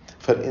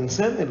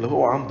 فالانسان اللي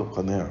هو عنده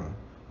قناعه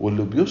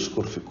واللي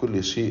بيشكر في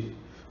كل شيء،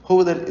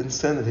 هو ده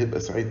الانسان اللي هيبقى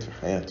سعيد في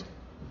حياته.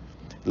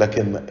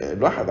 لكن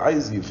الواحد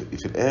عايز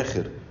في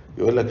الاخر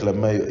يقول لك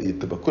لما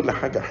تبقى كل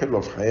حاجه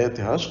حلوه في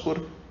حياتي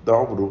هشكر، ده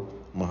عمره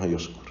ما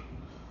هيشكر.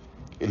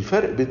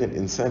 الفرق بين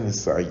الانسان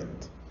السعيد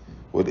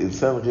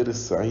والإنسان غير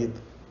السعيد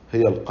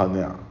هي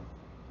القناعة.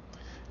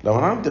 لو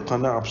أنا عندي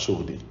قناعة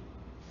بشغلي،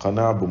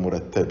 قناعة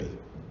بمرتبي،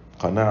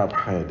 قناعة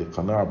بحالي،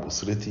 قناعة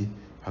بأسرتي،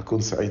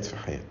 هكون سعيد في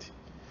حياتي.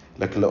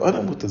 لكن لو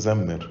أنا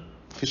متذمر،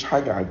 مفيش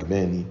حاجة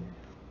عجباني،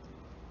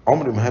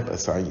 عمري ما هبقى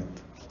سعيد.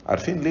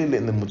 عارفين ليه؟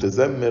 لأن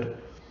المتذمر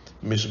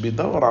مش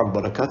بيدور على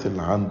البركات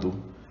اللي عنده،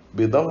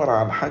 بيدور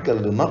على الحاجة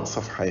اللي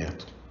ناقصة في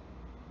حياته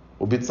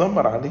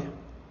وبيتذمر عليها.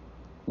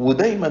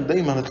 ودايما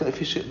دايما هتلاقي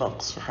في شيء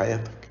ناقص في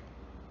حياتك،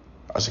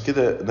 عشان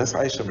كده ناس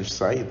عايشة مش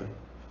سعيدة.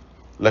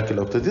 لكن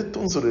لو ابتديت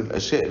تنظر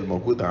للأشياء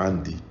الموجودة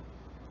عندي،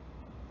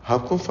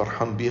 هكون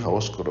فرحان بيها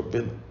واشكر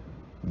ربنا.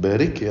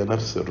 بارك يا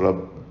نفس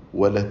الرب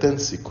ولا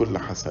تنسي كل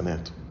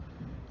حسناته.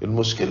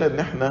 المشكلة ان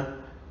احنا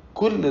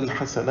كل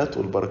الحسنات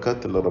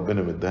والبركات اللي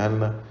ربنا مديها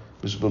لنا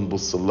مش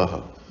بنبص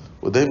لها،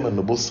 ودايما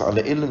نبص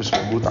على ايه اللي مش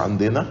موجود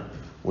عندنا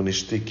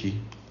ونشتكي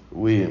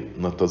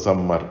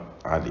ونتذمر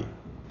عليه.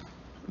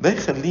 ده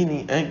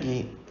يخليني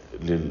اجي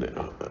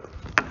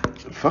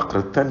للفقرة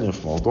التانية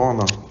في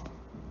موضوعنا،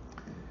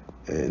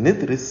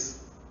 ندرس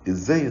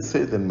ازاي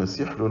السيد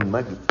المسيح له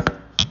المجد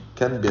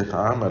كان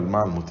بيتعامل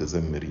مع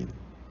المتذمرين.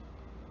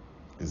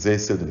 ازاي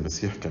السيد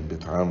المسيح كان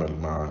بيتعامل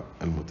مع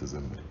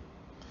المتذمرين؟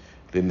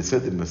 لان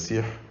السيد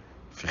المسيح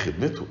في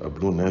خدمته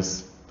قابلوه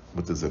ناس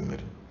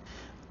متذمرين.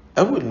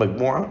 اول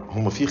مجموعة،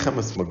 هم في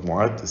 5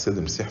 مجموعات السيد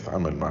المسيح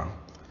تعامل معهم،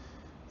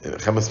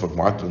 5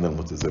 مجموعات من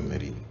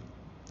المتذمرين.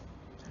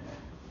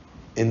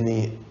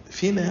 ان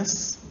في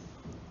ناس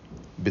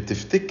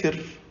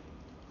بتفتكر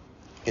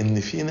ان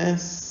في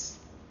ناس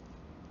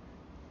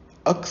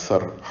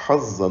اكثر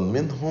حظا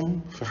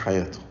منهم في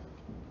حياتهم،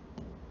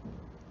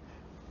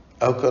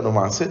 او كانوا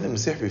مع السيد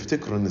المسيح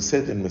بيفتكروا ان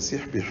السيد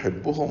المسيح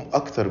بيحبهم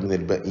اكتر من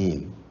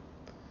الباقيين،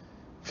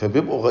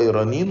 فبيبقوا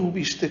غيرانين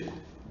وبيشتكوا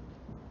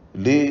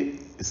ليه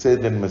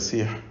السيد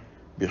المسيح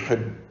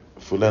بيحب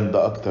فلان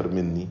ده اكتر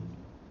مني.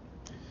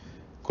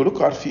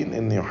 كلكم عارفين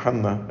ان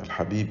يوحنا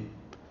الحبيب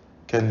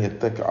كان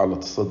يتكئ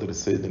على صدر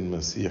السيد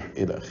المسيح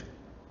الى اخره.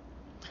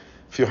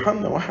 في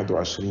يوحنا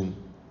 21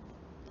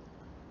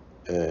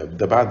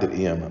 ده بعد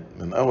القيامة،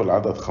 من اول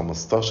عدد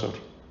 15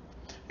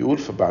 يقول: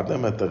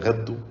 فبعدما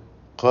تغدوا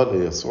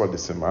قال يسوع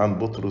لسمعان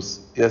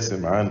بطرس: يا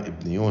سمعان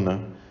ابن يونا،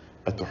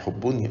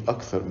 أتحبني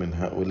أكثر من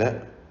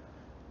هؤلاء؟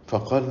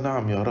 فقال: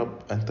 نعم يا رب،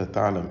 أنت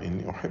تعلم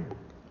إني أحبك.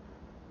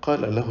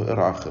 قال له: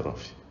 ارعى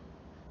خرافي.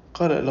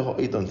 قال له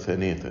أيضا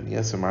ثانية: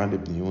 يا سمعان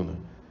ابن يونا،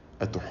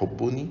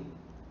 أتحبني؟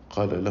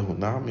 قال له: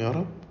 نعم يا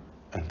رب،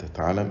 أنت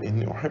تعلم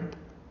إني أحبك.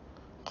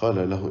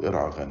 قال له: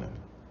 ارعى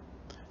غنمي.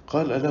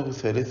 قال له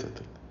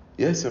ثالثة: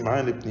 يا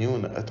سمعان ابن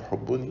يونا،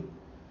 أتحبني؟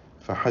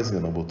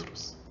 فحزن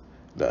بطرس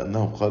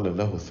لأنه قال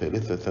له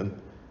ثالثة: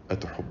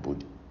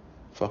 أتحبني؟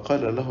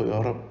 فقال له: يا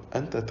رب،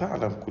 أنت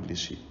تعلم كل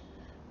شيء،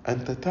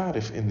 أنت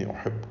تعرف إني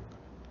أحبك.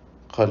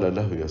 قال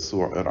له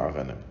يسوع: ارعى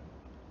غنمي.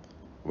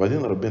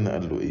 وبعدين ربنا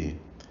قال له إيه؟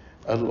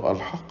 قال له: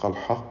 الحق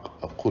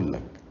الحق أقول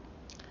لك،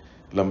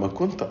 لما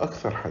كنت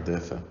أكثر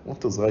حداثة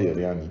وأنت صغير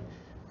يعني،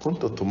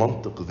 كنت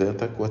تمنطق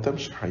ذاتك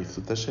وتمشي حيث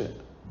تشاء،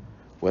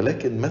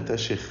 ولكن متى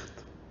شخت،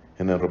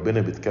 هنا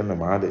ربنا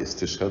بيتكلم على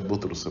استشهاد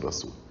بطرس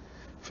الرسول،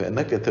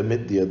 فإنك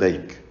تمد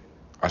يديك،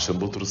 عشان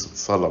بطرس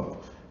اتصلب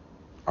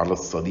على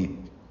الصليب،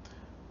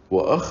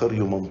 وآخر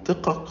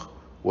يمنطقك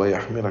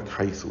ويحملك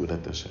حيث لا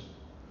تشاء.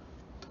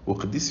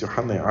 وقديس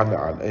يوحنا يعلق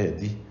على الآية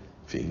دي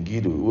في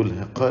إنجيله ويقول: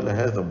 قال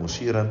هذا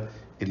مشيرا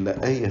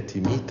إلا آية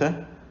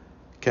ميتة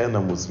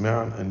كان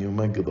مزمعا أن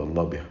يمجد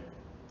الله بها،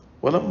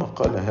 ولما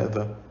قال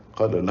هذا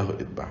قال له: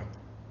 اتبعني.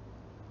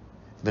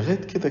 لغاية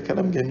كده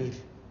كلام جميل.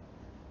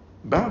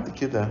 بعد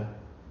كده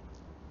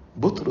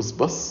بطرس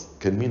بص،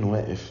 كان مين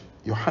واقف؟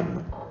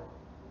 يوحنا.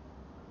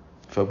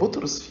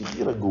 فبطرس في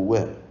غيرة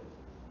جواه،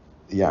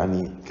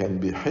 يعني كان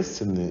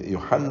بيحس ان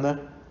يوحنا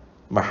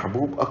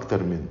محبوب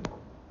اكتر منه.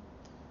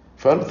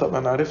 فقال له: طب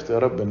انا عرفت يا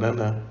رب ان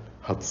انا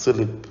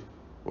هتصلب،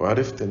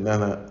 وعرفت ان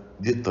انا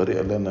دي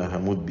الطريقة اللي انا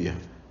هموت بيها،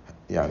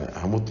 يعني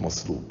هموت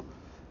مصلوب،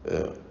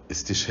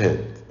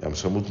 استشهاد، يعني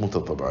مش هموت موتة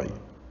طبيعية.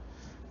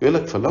 يقول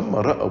لك: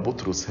 فلما رأى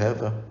بطرس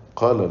هذا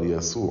قال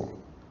ليسوع،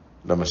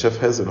 لما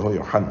شاف هذا اللي هو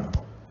يوحنا،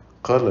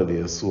 قال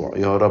ليسوع: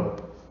 يا رب،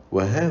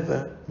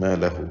 وهذا ما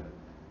له؟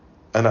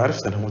 انا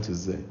عرفت انا هموت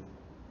ازاي.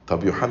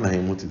 طب يوحنا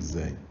هيموت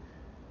ازاي؟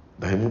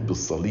 ده هيموت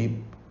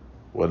بالصليب،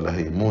 ولا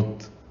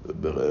هيموت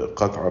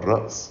بقطع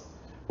الرأس،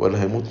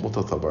 ولا هيموت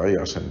موتة طبيعية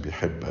عشان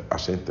بيحبك،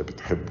 عشان انت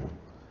بتحبه.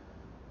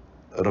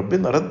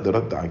 ربنا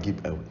رد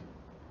عجيب قوي.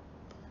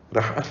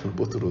 راح قال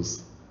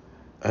لبطرس،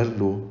 قال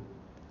له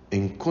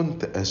إن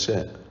كنت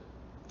أشاء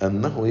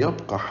أنه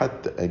يبقى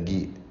حتى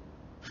أجيء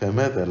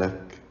فماذا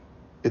لك؟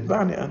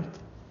 اتبعني أنت.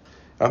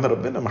 يعني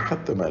ربنا ما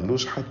حتى ما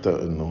قالوش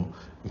حتى إنه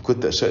إن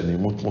كنت أشاء أن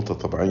يموت موتة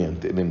طبيعية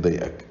أنت إيه اللي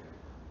مضايقك؟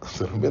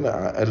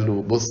 ربنا قال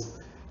له بص،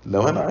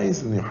 لو أنا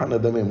عايز إن يوحنا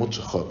ده ما يموتش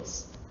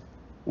خالص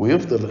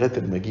ويفضل لغاية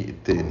المجيء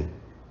التاني،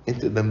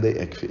 أنت ده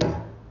مضايقك في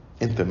إيه؟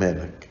 أنت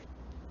مالك؟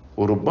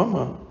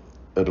 وربما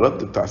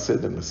الرد بتاع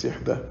السيد المسيح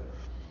ده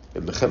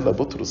اللي خلى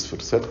بطرس في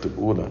رسالته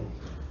الأولى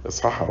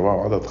إصحاح 4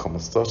 وعدد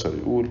 15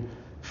 يقول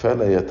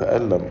فلا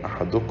يتألم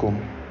أحدكم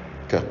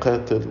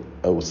كقاتل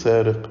أو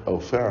سارق أو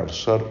فاعل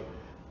شر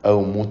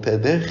أو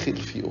متداخل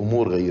في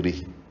أمور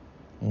غيره.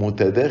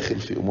 متداخل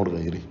في أمور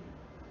غيره.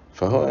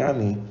 فهو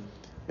يعني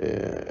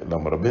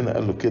لما ربنا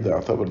قال له كده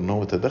اعتبر ان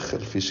هو تدخل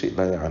في شيء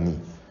لا يعنيه،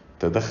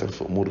 تدخل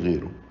في أمور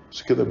غيره.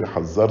 عشان كده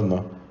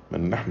بيحذرنا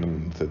من ان احنا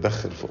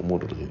نتدخل في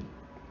أمور الغير.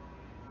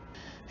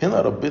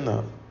 هنا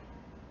ربنا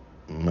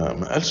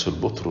ما قالش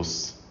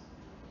لبطرس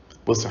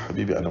بص يا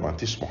حبيبي انا ما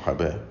عنديش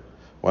محاباة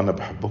وانا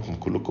بحبكم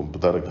كلكم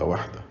بدرجة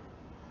واحدة.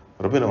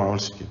 ربنا ما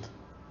عملش كده.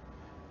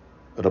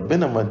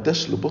 ربنا ما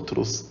اداش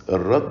لبطرس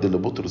الرد اللي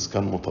بطرس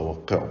كان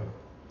متوقعه.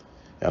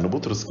 يعني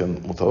بطرس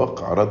كان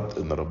متوقع رد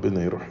ان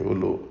ربنا يروح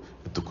يقول له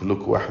انتوا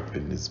كلكم واحد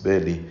بالنسبة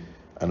لي،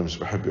 انا مش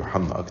بحب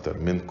يوحنا اكتر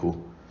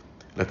منكم.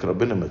 لكن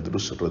ربنا ما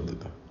ادلوش الرد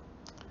ده.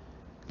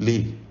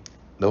 ليه؟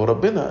 لو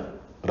ربنا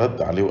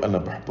رد عليه وانا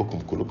بحبكم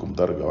كلكم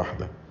درجة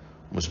واحدة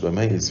مش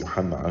بميز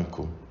يوحنا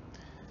عنكم،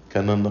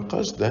 كان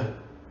النقاش ده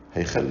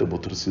هيخلي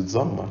بطرس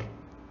يتذمر.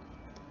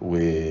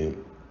 وليه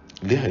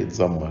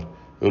هيتذمر؟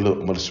 يقول له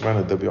امال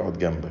اشمعنى ده بيقعد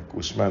جنبك،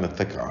 واشمعنى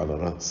اتكئ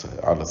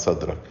على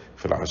صدرك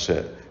في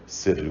العشاء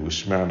السري،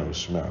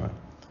 واشمعنى.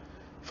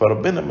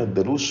 فربنا ما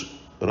ادالوش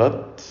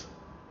رد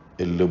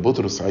اللي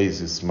بطرس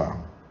عايز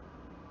يسمعه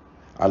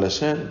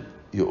علشان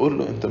يقول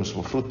له انت مش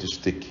مفروض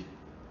تشتكي،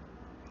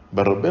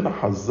 بل ربنا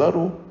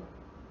حذره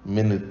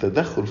من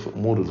التدخل في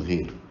امور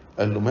الغير.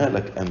 قال له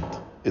مالك انت،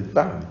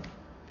 اتبعني.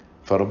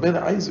 فربنا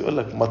عايز يقول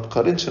لك ما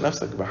تقارنش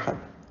نفسك بحد،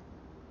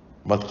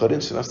 ما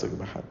تقارنش نفسك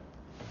بحد.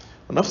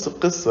 ونفس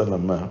القصة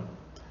لما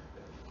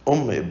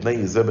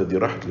ابني زبدي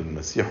راحت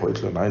للمسيح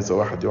وقالت له انا عايزة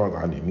واحد يقعد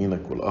عن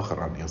يمينك والاخر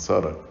عن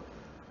يسارك.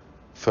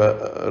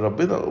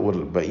 فربنا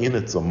والباقيين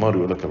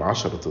اتذمروا، يقول لك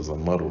 10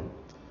 تذمروا.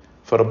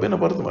 فربنا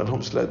برضه ما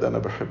قالهمش لا ده انا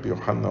بحب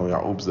يوحنا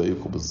ويعقوب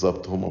زيكم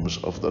بالظبط، هم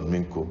مش افضل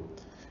منكم.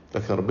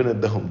 لكن ربنا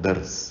اداهم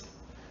درس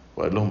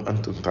وقال لهم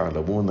انتم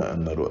تعلمون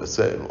ان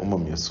رؤساء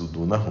الامم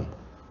يسودونهم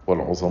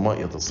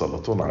والعظماء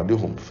يتسلطون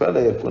عليهم، فلا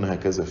يكون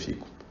هكذا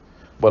فيكم،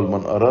 بل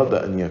من اراد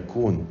ان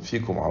يكون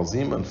فيكم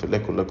عظيما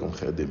فليكن لكم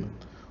خادما،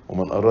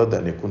 ومن اراد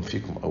ان يكون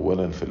فيكم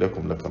اولا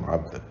فليكن لكم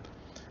عبدا.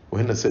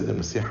 وهنا سيد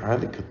المسيح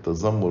عالج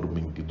التذمر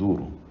من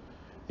جذوره.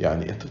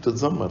 يعني انت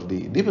بتتذمر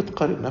ليه؟ ليه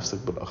بتقارن نفسك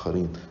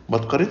بالاخرين؟ ما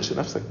تقارنش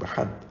نفسك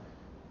بحد.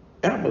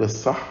 اعمل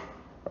الصح،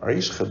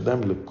 عيش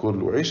خدام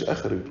للكل وعيش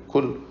اخر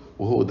الكل،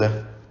 وهو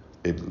ده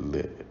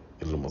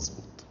اللي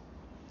مظبوط.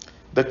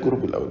 ده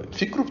الجروب الاولاني.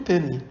 في جروب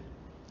تاني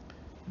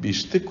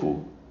بيشتكوا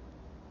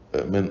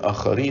من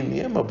اخرين،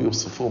 يا اما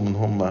بيوصفوهم ان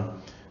هم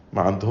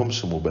ما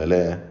عندهمش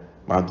مبالاة،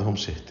 ما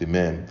عندهمش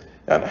اهتمام.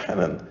 يعني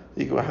احيانا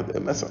يجي واحد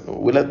مثلا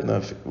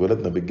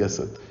ولادنا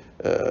بالجسد،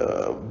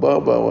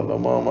 بابا ولا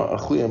ماما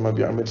اخويا ما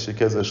بيعملش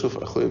كذا، شوف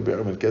اخويا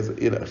بيعمل كذا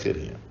الى اخره.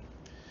 يعني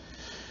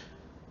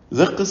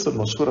زي القصة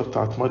المشهورة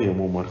بتاعت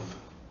مريم ومرثا.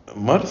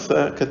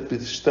 مرثا كانت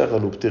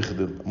بتشتغل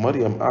وبتخدم،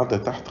 مريم قاعدة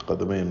تحت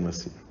قدمي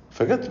المسيح.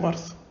 فجت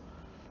مرثا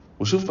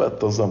وشوف بقى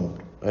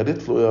التذمر،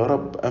 قالت له يا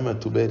رب أما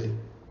تبالي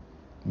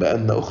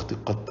بأن أختي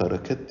قد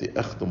تركتني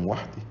أخدم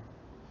وحدي،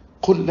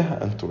 قل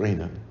لها أن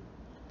تعينني.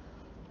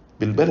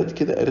 بالبلد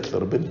كده قالت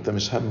لربنا أنت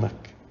مش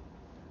همك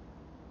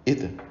إيه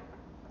ده؟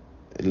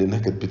 لأنها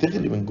كانت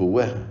بتغلي من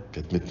جواها،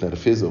 كانت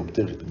متنرفزة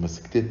وبتغلي ما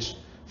سكتتش.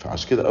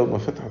 فعش كده أول ما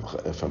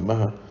فتحت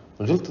فمها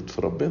غلطت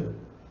في ربنا،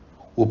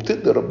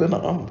 وبتدي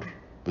ربنا أمر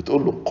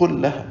بتقول له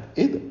قل لها.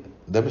 إيه ده؟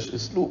 ده مش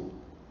أسلوب.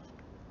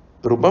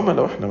 ربما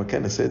لو احنا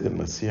مكان السيد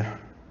المسيح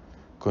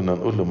كنا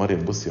نقول لمريم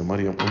بص يا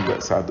مريم قوم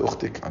بقى ساعد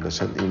اختك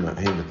علشان ايه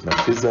هي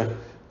متنرفزه،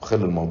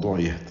 وخلي الموضوع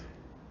يهدى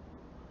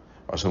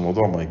عشان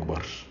الموضوع ما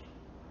يكبرش،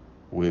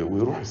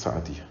 ويروح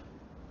يساعديها.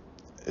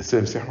 السيد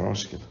المسيح ما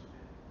عملش كده،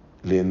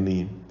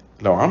 لان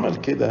لو عمل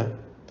كده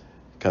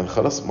كان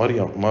خلاص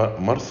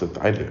مرثا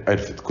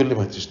عرفت كل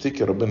ما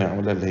تشتكي ربنا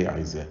يعملها اللي هي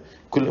عايزاه،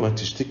 كل ما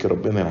تشتكي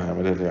ربنا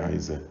هيعملها اللي هي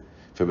عايزاه.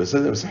 فبقى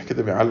السيد المسيح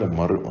كده بيعلم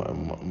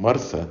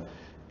مرثا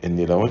ان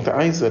لو انت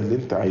عايزه اللي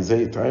انت عايزاه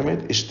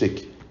يتعمل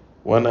اشتكي،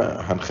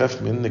 وانا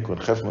هنخاف منك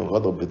ونخاف من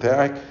الغضب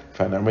بتاعك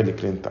فهنعمل لك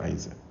اللي انت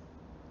عايزاه.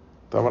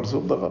 طبعا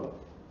الاسلوب ده غلط.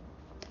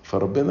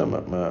 فربنا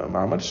ما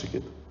عملش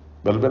كده،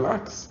 بل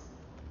بالعكس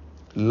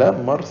لا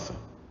مرثا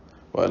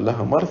وقال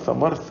لها مرثا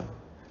مرثا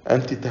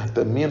انت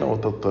تهتمين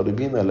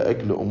وتضطربين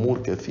لاجل امور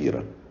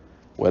كثيره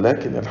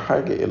ولكن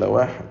الحاجه الى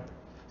واحد،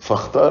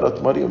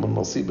 فاختارت مريم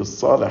النصيب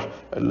الصالح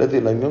الذي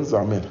لن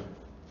ينزع منها.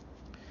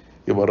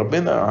 يبقى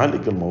ربنا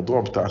عالج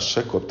الموضوع بتاع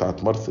الشكوى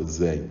بتاعت مرثا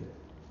ازاي؟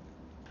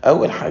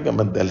 اول حاجة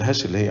ما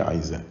ادالهاش اللي هي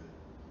عايزاه،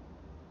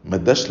 ما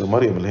اداش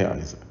لمريم اللي هي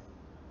عايزاه،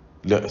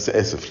 لا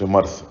اسف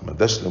لمرثا، ما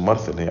اداش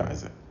لمرثا اللي هي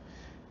عايزاه.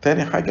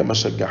 تاني حاجة ما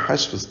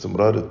شجعهاش في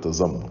استمرار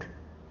التذمر.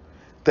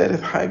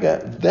 تالت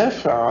حاجة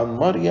دافع عن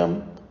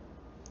مريم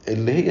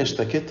اللي هي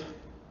اشتكتها،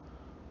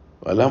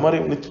 وقال لها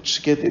مريم انت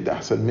بتشتكي دي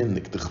احسن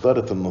منك،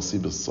 تختارت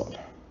النصيب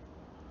الصالح.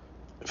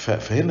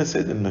 فهنا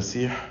سيد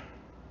المسيح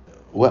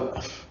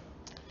وقف.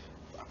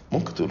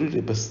 ممكن تقولوا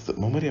لي بس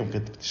ما مريم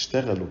كانت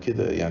بتشتغل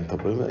وكده، يعني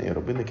طب يا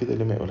ربنا كده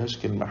ليه ما يقولهاش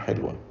كلمة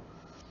حلوة؟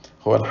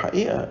 هو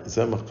الحقيقة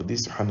زي ما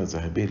القديس يوحنا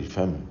ذهبي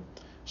الفم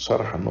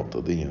شرح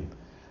النقطة دي،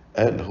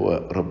 قال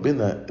هو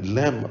ربنا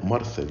لام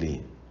مرثا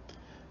ليه؟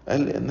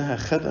 قال لأنها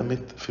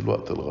خدمت في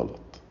الوقت الغلط.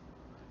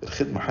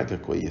 الخدمة حاجة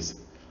كويسة،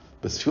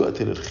 بس في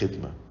وقت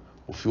للخدمة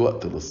وفي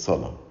وقت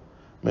للصلاة.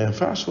 ما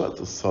ينفعش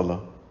وقت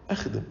الصلاة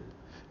أخدم،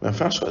 ما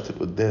ينفعش وقت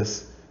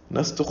القداس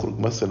ناس تخرج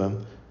مثلا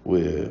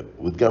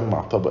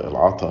وتجمع طبق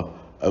العطا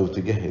أو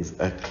تجهز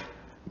أكل.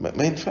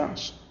 ما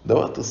ينفعش، ده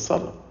وقت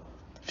الصلاة.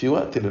 في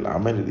وقت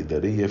للأعمال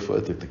الإدارية، في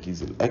وقت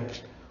لتجهيز الأكل،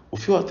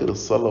 وفي وقت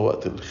للصلاة،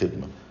 وقت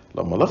للخدمة.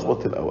 لما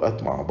لخبط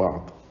الأوقات مع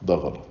بعض ده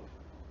غلط.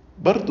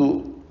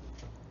 برضو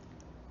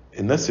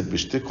الناس اللي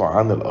بيشتكوا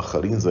عن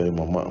الآخرين زي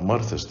ما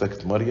مرثا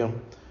اشتكت مريم،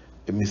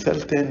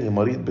 مثال تاني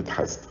مريض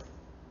بتحسد.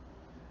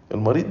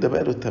 المريض ده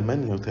بقاله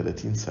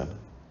 38 سنة،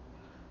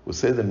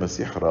 والسيد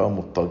المسيح رآه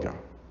مضطجع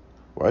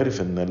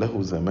وعرف أن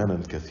له زمانا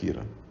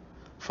كثيرا،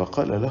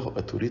 فقال له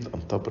أتريد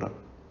أن تبرأ؟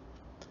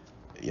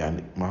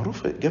 يعني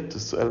معروفة إجابة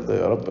السؤال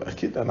ده، يا رب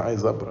أكيد أنا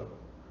عايز أبرأ،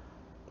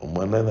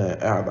 أمال أنا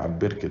قاعد على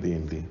البركة دي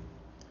ليه؟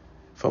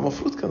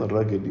 فمفروض كان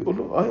الراجل يقول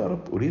له يا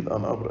رب أريد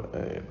أن أبرأ.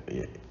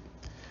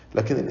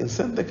 لكن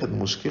الإنسان ده كان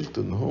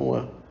مشكلته إن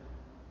هو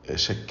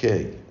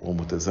شكاي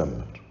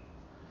ومتذمر،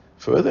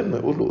 فبدل ما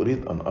يقول له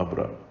أريد أن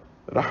أبرأ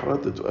راح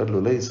ردت وقال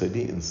له ليس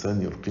لي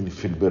إنسان يلقيني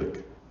في البركة.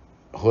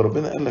 هو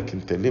ربنا قال لك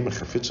أنت ليه ما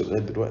خفتش لغاية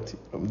دلوقتي؟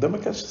 ده ما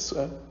كانش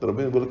السؤال، ده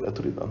ربنا بيقول لك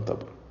أتريد أن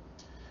تبرأ.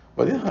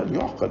 وبعدين هل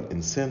يعقل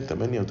إنسان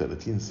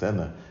 38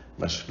 سنة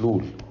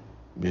مشلول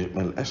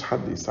ما لقاش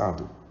حد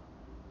يساعده؟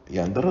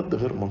 يعني ده رد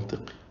غير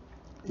منطقي.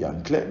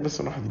 يعني تلاقي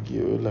مثلا واحد يجي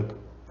يقول لك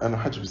أنا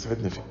محدش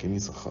بيساعدني في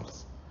الكنيسة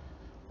خالص،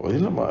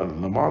 وبعدين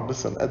لما أقعد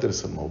مثلا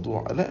أدرس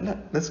الموضوع،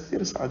 لا ناس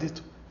كتير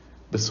ساعدته،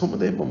 بس هم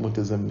دايما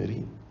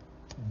متذمرين،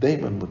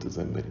 دايما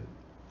متذمرين.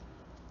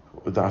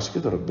 وده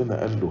عشان كده ربنا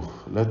قال له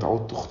لا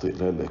تعود تخطئ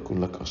لا يكون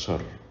لك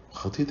أشر.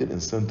 خطية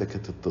الإنسان ده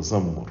كانت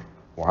التذمر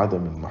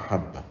وعدم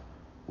المحبة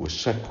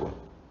والشكوى.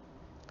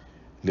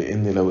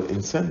 لأن لو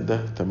الإنسان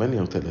ده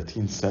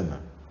 38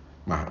 سنة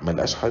ما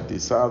لقاش حد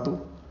يساعده،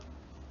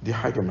 دي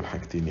حاجة من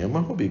حاجتين، يا ما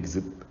هو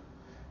بيكذب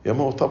يا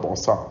ما هو طبعه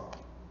صعب،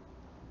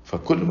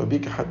 فكل ما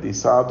بيجي حد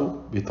يساعده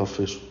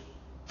بيطفشه،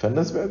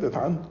 فالناس بعدت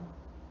عنه.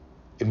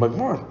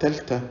 المجموعة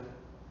الثالثة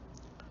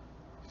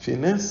في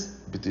ناس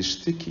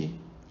بتشتكي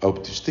أو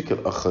بتشتكي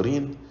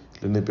الآخرين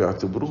لأن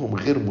بيعتبروهم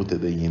غير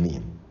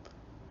متدينين.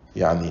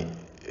 يعني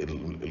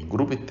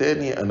الجروب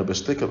التاني أنا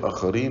بشتكي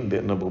الآخرين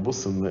لأن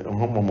ببص إن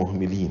هم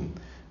مهملين،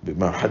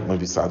 ما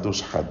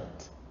بيساعدوش حد.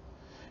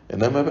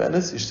 إنما بقى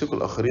ناس يشتكوا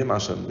الآخرين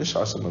مش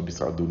عشان ما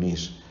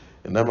بيساعدونيش،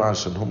 إنما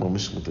عشان هم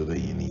مش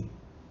متدينين.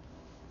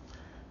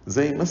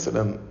 زي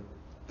مثلا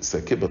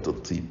ساكبة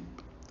الطيب،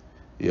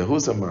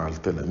 يهوذا مع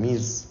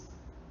التلاميذ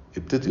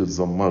ابتدوا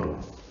يتذمروا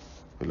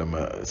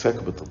لما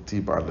سكبت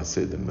الطيب على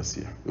السيد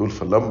المسيح. يقول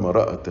فلما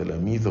رأى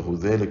تلاميذه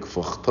ذلك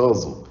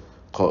فاختاظوا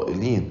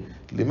قائلين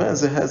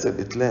لماذا هذا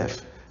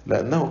الإتلاف؟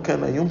 لأنه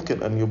كان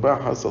يمكن أن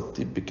يباع هذا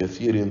الطيب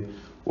بكثير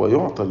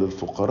ويعطى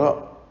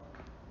للفقراء.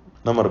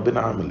 إنما ربنا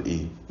عمل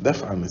إيه؟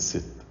 دافع عن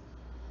الست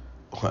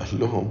وقال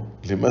لهم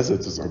لماذا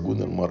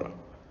تزعجون المرأة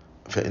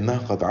فإنها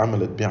قد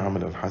عملت بي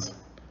عملا حسنا.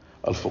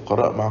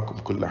 الفقراء معكم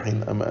كل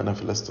حين أما أنا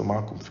فلست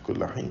معكم في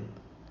كل حين.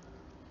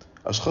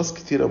 أشخاص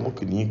كتيرة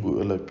ممكن يجوا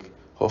يقولك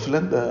هو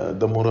فلان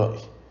ده مرائي،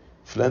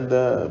 فلان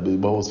ده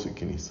بيبوظ في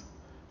الكنيسة،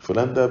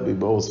 فلان ده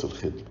بيبوظ في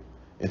الخدمة،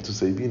 انتوا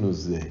سايبينه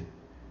ازاي؟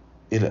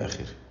 إلى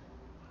آخره.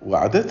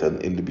 وعادة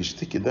اللي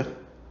بيشتكي ده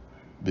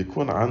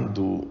بيكون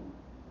عنده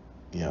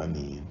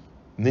يعني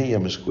نية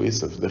مش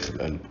كويسة في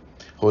داخل قلبه.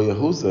 هو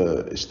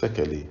يهوذا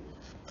اشتكى ليه؟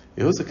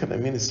 يهوذا كان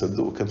أمين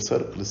الصندوق وكان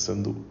سارق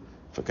للصندوق،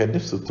 فكان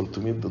نفسه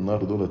 300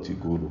 دينار دولت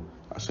يجوله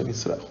عشان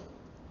يسرقهم.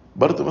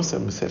 برضه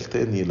مثلا مثال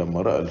تاني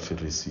لما رأى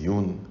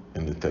الفريسيون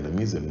ان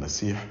تلاميذ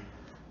المسيح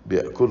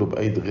بيأكلوا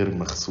بأيد غير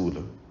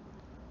مغسولة،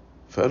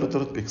 فقالوا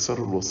دولت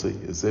بيكسروا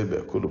الوصية، ازاي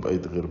بيأكلوا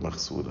بأيد غير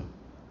مغسولة؟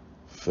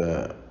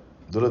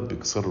 فدولت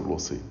بيكسروا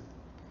الوصية.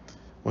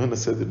 وهنا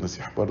السيد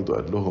المسيح برضه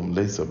قال لهم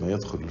ليس ما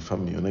يدخل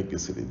الفم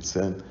ينجس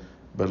الإنسان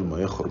بل ما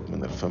يخرج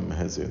من الفم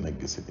هذا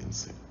ينجس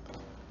الإنسان.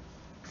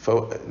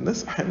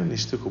 فالناس أحيانا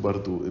يشتكوا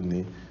برضه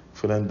ان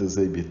فلان ده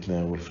ازاي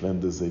بيتناول، فلان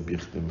ده ازاي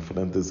بيخدم،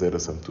 فلان ده ازاي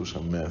رسمتوه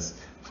شماس،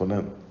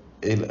 فلان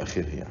ايه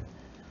الأخير. يعني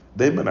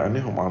دايما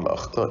عينيهم على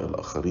أخطاء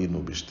الآخرين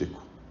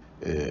وبيشتكوا.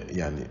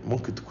 يعني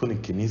ممكن تكون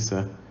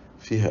الكنيسة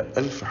فيها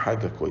 1000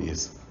 حاجة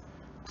كويسة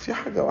وفي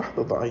حاجة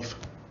واحدة ضعيفة،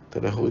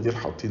 تلاقوا دي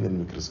حاطين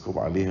الميكروسكوب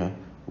عليها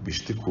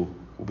وبيشتكوا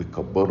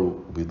وبيكبروا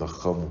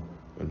وبيضخموا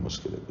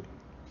المشكلة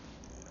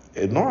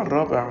دي. النوع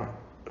الرابع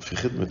في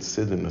خدمة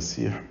السيد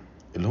المسيح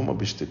اللي هم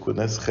بيشتكوا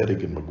ناس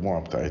خارج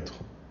المجموعة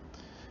بتاعتهم.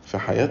 في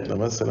حياتنا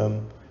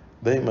مثلا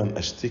دايما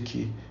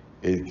اشتكي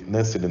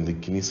الناس اللي من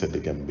الكنيسة اللي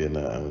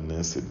جنبنا او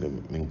الناس اللي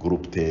من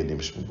جروب تاني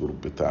مش من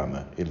جروب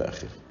بتاعنا الى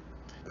اخره.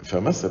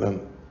 فمثلا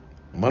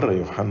مرة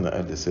يوحنا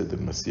قال لسيد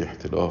المسيح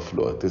تلاقوها في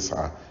لقا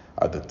 9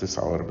 عدد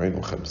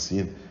 49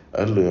 و50،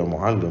 قال له: يا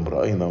معلم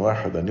رأينا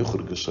واحدا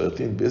يخرج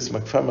الشياطين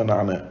باسمك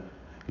فمنعناه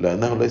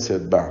لأنه ليس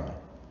يتبعنا.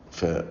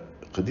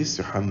 فقديس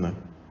يوحنا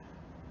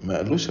ما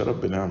قالوش يا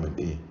رب نعمل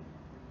ايه،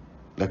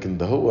 لكن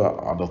ده هو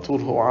على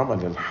طول هو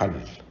عمل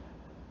الحل،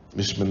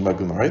 مش من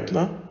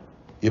مجموعتنا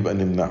يبقى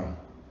نمنعه.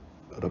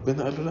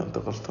 ربنا قال له: لا، انت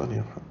غلطان يا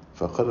يوحنا.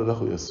 فقال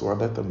له يسوع: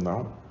 لا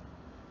تمنعه،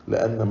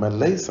 لأن من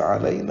ليس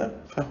علينا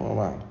فهو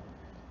معنا.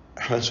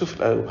 احنا نشوف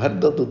الآية هل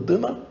ده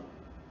ضدنا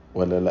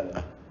ولا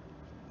لا.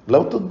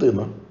 لو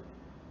ضدنا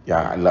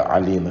يعني لا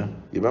علينا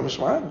يبقى مش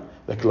معانا،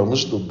 لكن لو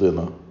مش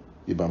ضدنا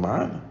يبقى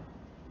معانا.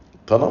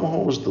 طالما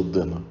هو مش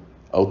ضدنا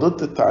او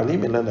ضد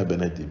التعليم اللي انا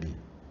بنادي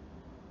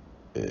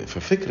بيه،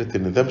 ففكرة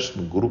ان ده مش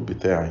من الجروب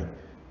بتاعي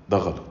ده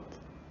غلط.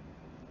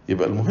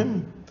 يبقى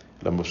المهم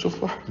لما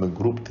اشوف واحد من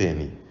جروب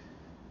تاني،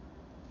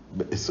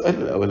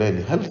 السؤال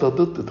الاولاني هل ده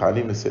ضد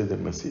تعليم السيد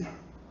المسيح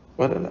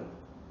ولا لا.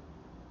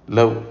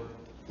 لو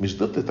مش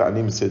ضد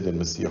تعليم السيد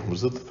المسيح،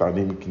 مش ضد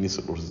تعليم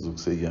الكنيسة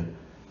الأرثوذكسية،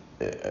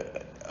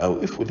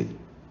 أوقفوا ليه؟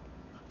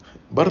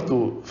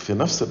 برضو في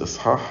نفس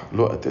الإصحاح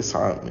لقا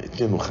 9 من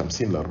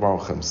 52 ل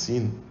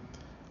 54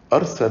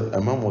 أرسل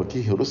أمام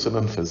وجهه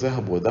رسلا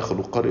فذهبوا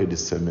ودخلوا قرية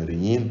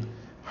للسامريين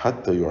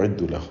حتى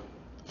يعدوا له،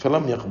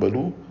 فلم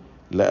يقبلوه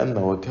لأن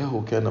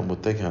وجهه كان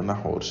متجها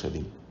نحو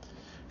أورشليم.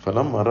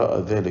 فلما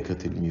رأى ذلك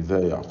تلميذا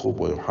يعقوب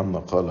ويوحنا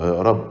قال: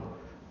 يا رب،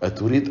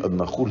 أتريد أن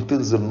نقول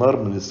تنزل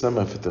نار من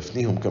السماء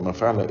فتفنيهم كما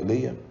فعل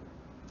إيليا؟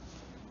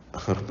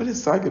 ربنا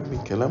استعجب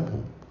من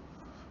كلامهم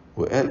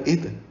وقال: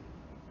 إيه ده؟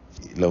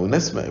 لو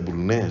ناس ما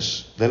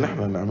قبلوناش ده اللي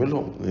احنا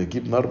نعملهم،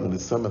 نجيب نار من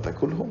السماء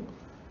تاكلهم؟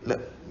 لا،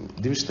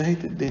 دي مش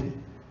نهاية الدنيا.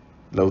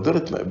 لو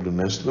دولت ما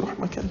قبلوناش نروح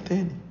مكان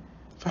تاني.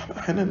 فاحنا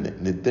احيانا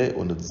نتضايق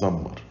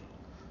ونتذمر.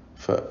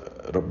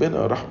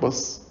 فربنا راح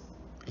بص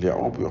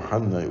ليعقوب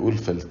ويوحنا يقول: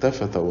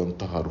 فالتفت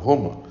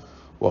وانتهرهما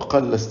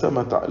وقال: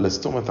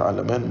 لستما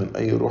تعلمان من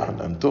أي روح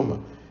أنتما،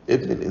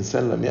 ابن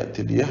الإنسان لم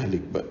يأتي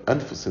ليهلك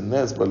أنفس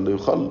الناس بل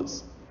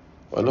ليخلص.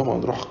 وقال لهم: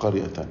 نروح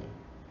قرية تانية.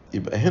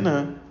 يبقى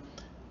هنا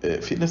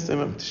في ناس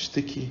دايما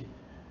بتشتكي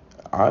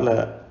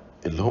على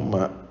اللي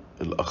هم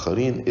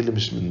الآخرين اللي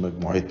مش من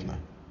مجموعتنا،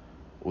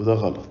 وده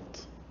غلط.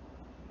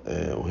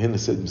 وهنا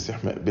السيد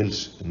المسيح ما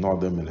قبلش النوع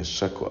ده من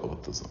الشكوى أو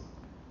التذمر.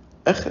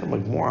 آخر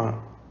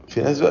مجموعة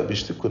في ناس بقى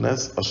بيشتكوا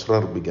ناس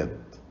أشرار بجد.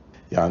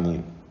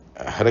 يعني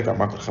هراجع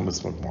معاكم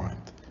 5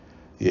 مجموعات.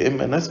 يا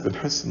إما ناس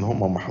بنحس إن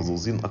هم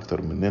محظوظين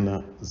أكتر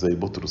مننا زي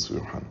بطرس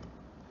ويوحنا،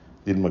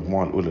 دي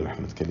المجموعة الأولى اللي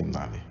احنا اتكلمنا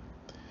عليها.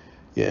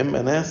 يا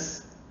إما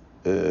ناس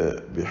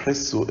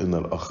بيحسوا إن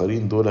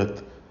الآخرين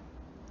دولت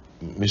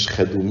مش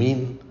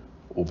خدومين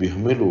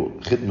وبيهملوا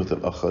خدمة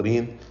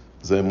الآخرين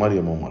زي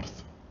مريم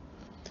ومارثا.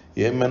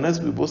 يا إما ناس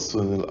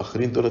بيبصوا إن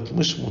الآخرين دولت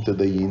مش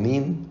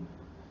متدينين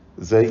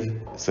زي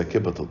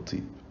ساكبة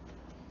الطيب.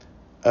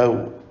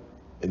 أو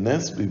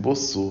الناس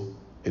بيبصوا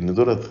إن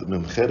دولت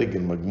من خارج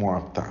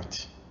المجموعة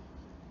بتاعتي.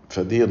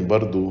 فدي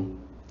برضو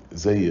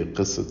زي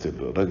قصة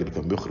الراجل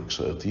كان بيخرج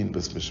شياطين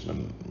بس مش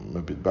ما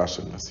بيتبعش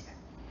المسيح.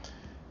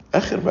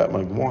 آخر بقى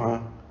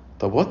مجموعة،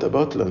 طب وات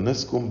اباوت لو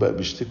الناس كون بقى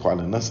بيشتكوا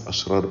على ناس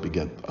أشرار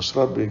بجد،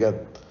 أشرار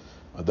بجد،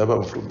 ده بقى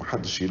المفروض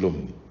محدش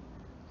يلومني.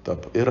 طب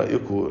ايه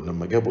رأيكم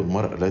لما جابوا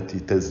المرأة التي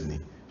تزني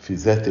في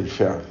ذات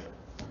الفعل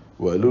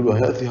وقالوا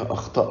له: هذه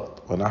أخطأت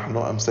ونحن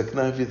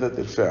أمسكناها في ذات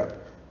الفعل،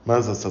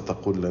 ماذا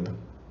ستقول لنا؟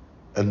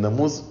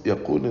 الناموس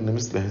يقول إن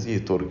مثل هذه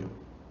ترجم،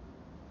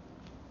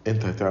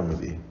 أنت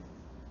هتعمل إيه؟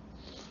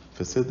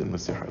 فالسيد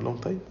المسيح قال لهم: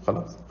 طيب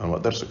خلاص، أنا ما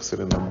أقدرش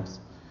أكسر الناموس،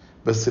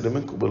 بس اللي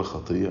منكم بلا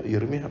خطية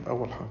يرميها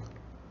بأول حجر،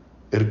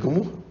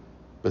 ارجموها.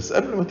 بس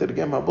قبل ما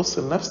ترجمها بص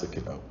لنفسك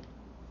الأول.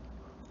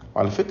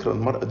 وعلى فكرة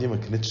المرأة دي ما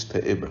كانتش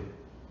تائبة،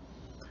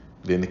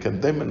 لأن كان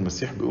دايما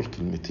المسيح بيقول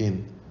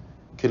كلمتين: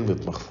 كلمة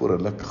مغفورة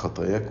لك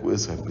خطاياك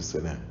واذهب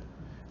بالسلام.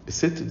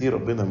 الست دي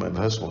ربنا ما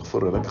قالهاش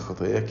مغفورة لك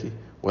خطاياك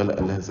ولا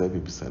قال لها ذهبي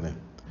بالسلام،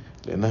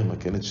 لأنها ما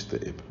كانتش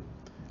تائبة.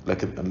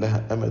 لكن قال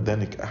لها: أما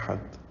دانك أحد؟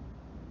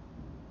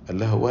 قال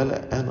لها: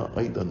 ولا أنا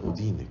أيضا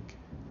أدينك،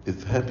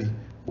 اذهبي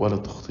ولا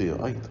تخطئي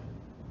أيضا.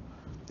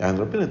 يعني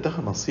ربنا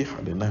اداها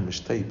نصيحة لأنها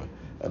مش تايبة،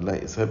 قال لها: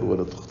 اذهبي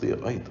ولا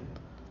تخطئي أيضا.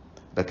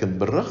 لكن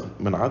بالرغم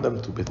من عدم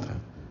توبتها،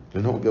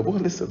 لأنهم جابوها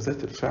لسه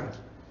بذات الفعل،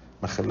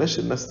 ما خلاش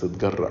الناس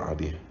تتجرأ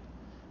عليها،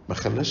 ما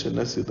خلاش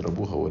الناس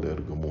يضربوها ولا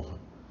يرجموها.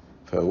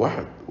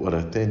 فواحد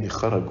ورا تاني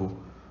خرجوا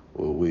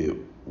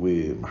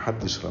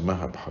ومحدش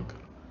رماها بحجر.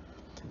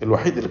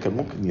 الوحيد اللي كان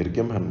ممكن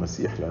يرجمها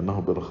المسيح لأنه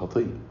بلا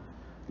خطية،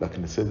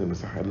 لكن السيد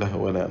المسيح قال لها: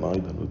 ولا أنا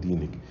أيضا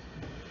أدينك،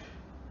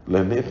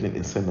 لأن ابن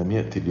الإنسان لم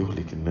يأتي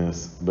ليهلك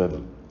الناس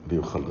بل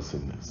ليخلص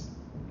الناس.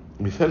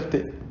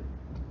 مثال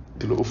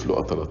تلاقوه في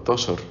لقا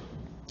 13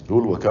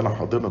 يقول: وكان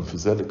حاضرا في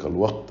ذلك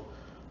الوقت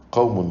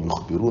قوم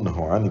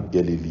يخبرونه عن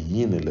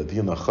الجليليين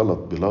الذين خلط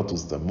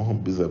بيلاطس دمهم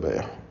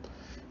بذبائحهم.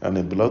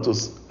 يعني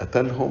بيلاطس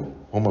قتلهم،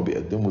 هما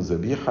بيقدموا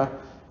ذبيحة،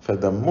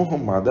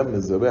 فدمهم مع دم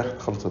الذبائح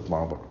اتخلطت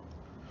مع بعض.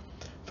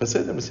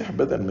 فسيد المسيح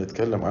بدل ما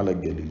يتكلم على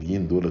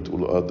الجليليين دول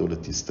تقول دول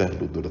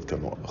يستاهلوا، دول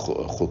كانوا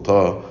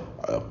خطاة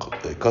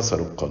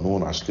كسروا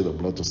القانون عشان كده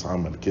بيلاطس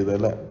عمل كده،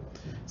 لا.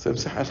 سيد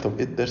المسيح قال طب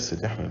ايه الدرس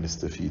اللي احنا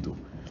نستفيده؟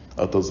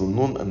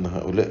 أتظنون أن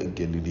هؤلاء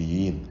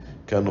الجليليين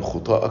كانوا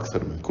خطاة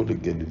أكثر من كل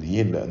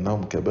الجليليين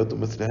لأنهم كبدوا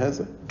مثل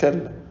هذا؟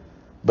 كلا،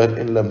 بل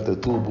إن لم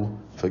تتوبوا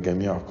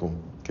فجميعكم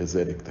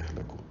كذلك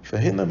تهلكون.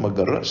 فهنا ما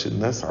جرأش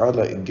الناس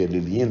على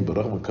الجليليين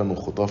برغم كانوا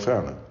خطاة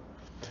فعلا،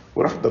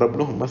 وراح ضرب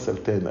لهم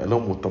مثل تاني، قال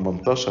لهم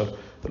 18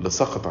 اللي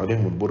سقط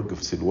عليهم البرج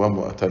في سلوام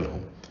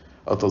وقتلهم،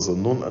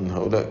 أتظنون أن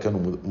هؤلاء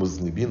كانوا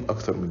مذنبين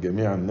أكثر من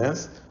جميع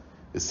الناس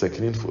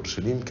الساكنين في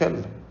أورشليم؟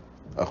 كلا،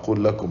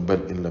 أقول لكم بل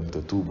إن لم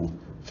تتوبوا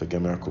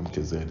فجميعكم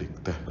كذلك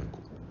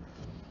تهلكون.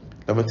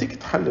 لما تيجي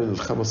تحلل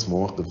الخمس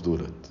مواقف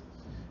دولت،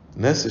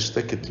 ناس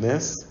اشتكت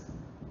ناس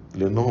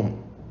لأنهم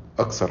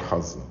أكثر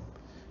حظا،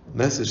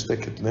 ناس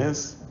اشتكت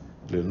ناس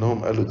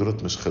لأنهم قالوا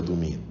دولت مش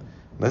خدومين،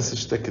 ناس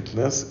اشتكت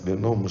ناس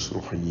لأنهم مش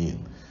روحيين،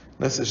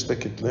 ناس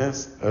اشتكت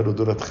ناس قالوا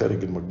دولت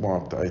خارج المجموعة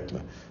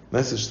بتاعتنا،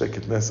 ناس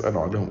اشتكت ناس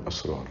قالوا عليهم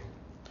أشرار.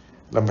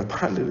 لما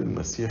تحلل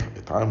المسيح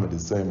اتعامل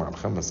ازاي مع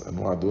الخمس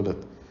أنواع دولت،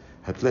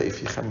 هتلاقي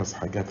في 5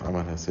 حاجات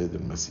عملها سيد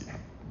المسيح.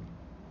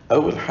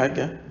 أول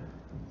حاجة،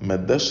 ما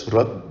اداش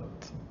رد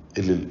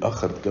اللي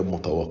الآخر كان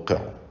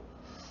متوقعه.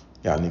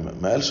 يعني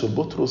ما قالش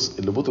لبطرس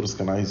اللي بطرس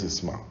كان عايز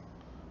يسمعه،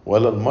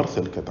 ولا المرثى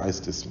اللي كانت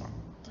عايز تسمع.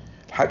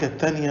 الحاجة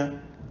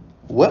التانية،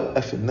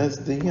 وقف الناس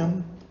دي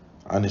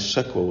عن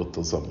الشكوى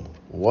والتذمر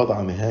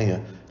ووضع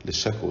نهاية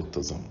للشكوى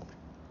والتذمر.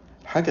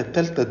 الحاجة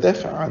التالتة،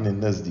 دافع عن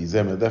الناس دي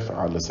زي ما دافع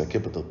على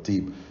ساكبة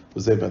الطيب،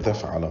 وزي ما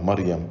دافع على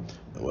مريم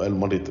وقال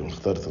مريم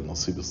اختارت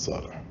النصيب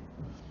الصالح.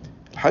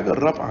 الحاجة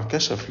الرابعة،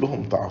 كشف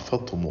لهم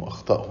ضعفاتهم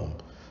وأخطائهم،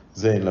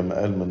 زي لما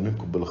قال من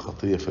منكم بلا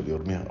خطية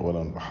فليرميها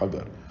أولا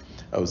بحجر،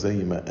 أو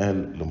زي ما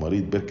قال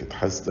لمريض بركة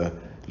حسدة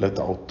لا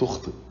تعد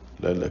تخطئ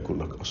لئلا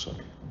يكون لك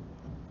أشر.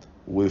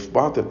 وفي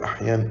بعض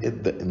الأحيان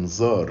إدى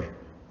إنذار،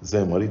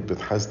 زي مريض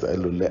بركة حسدة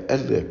قال له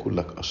لئلا يكون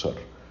لك أشر،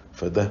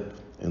 فده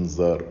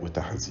إنذار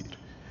وتحذير.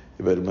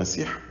 يبقى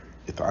المسيح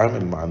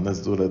اتعامل مع الناس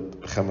دول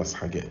ب5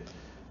 حاجات: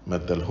 ما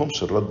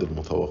ادالهمش الرد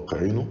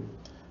المتوقعينه،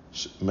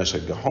 ما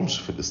شجعهمش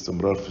في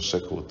الاستمرار في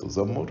الشكوى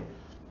والتذمر،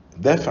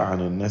 دافع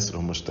عن الناس اللي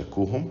هم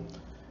اشتكوهم،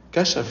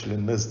 كشف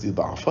للناس دي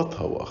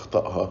ضعفاتها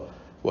وأخطائها،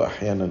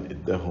 وأحيانا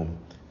اداهم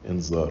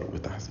إنذار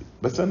وتحذير.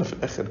 بس أنا في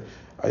الآخر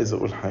عايز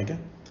أقول حاجة،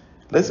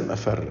 لازم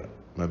أفرق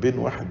ما بين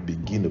واحد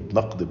بيجيني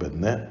بنقد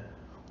بناء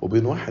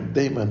وبين واحد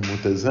دايما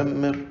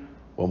متذمر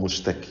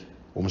ومشتكي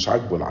ومش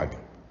عاجبه العجب.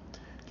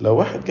 لو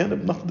واحد جاني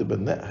بنقد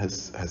بناء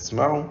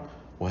هسمعه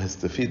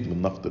وهستفيد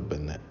من نقد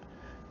البناء،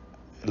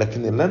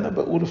 لكن اللي أنا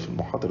بقوله في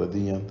المحاضرة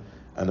دي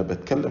أنا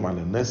بتكلم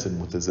على الناس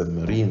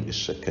المتذمرين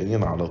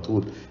الشكايين على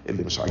طول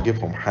اللي مش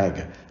عاجبهم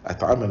حاجة،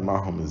 أتعامل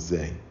معهم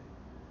إزاي؟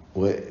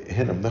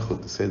 وهنا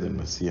بناخد السيد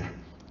المسيح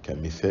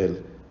كمثال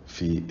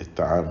في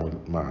التعامل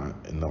مع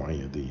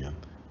النوعية دي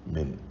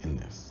من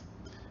الناس.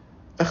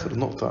 آخر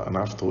نقطة، أنا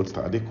عارف طولت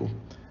عليكم،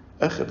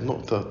 آخر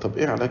نقطة، طب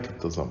إيه علاج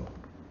التذمر؟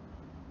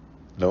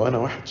 لو أنا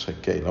واحد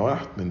شكاي، لو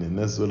واحد من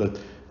الناس دولت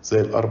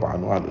زي ال4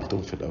 أنواع اللي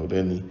قلتهم في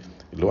الأولاني،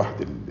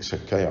 الواحد اللي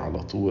شكاي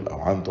على طول، أو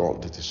عنده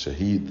عقدة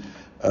الشهيد،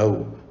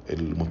 أو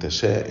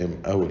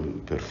المتشائم، أو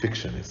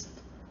البرفكشنست،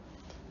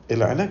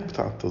 العلاج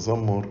بتاع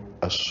التذمر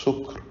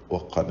الشكر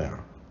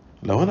والقناعة.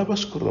 لو أنا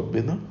بشكر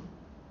ربنا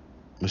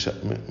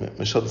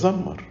مش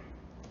هتذمر،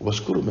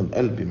 وبشكره من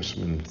قلبي مش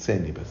من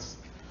لساني بس.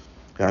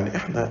 يعني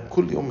احنا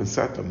كل يوم من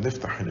ساعة ما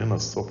بنفتح عينينا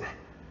الصبح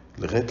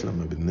لغاية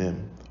لما بننام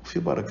في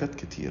بركات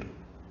كتيرة،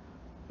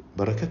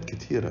 بركات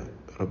كتيرة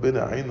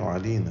ربنا عينه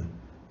علينا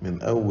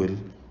من أول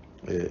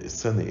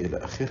السنة إلى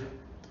آخرها.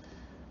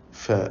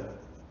 فلو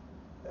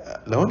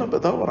أنا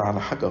بدور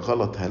على حاجة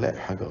غلط هلاقي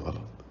حاجة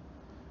غلط،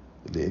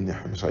 لأن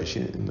احنا مش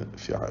عايشين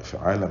في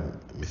عالم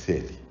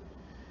مثالي.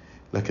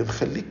 لكن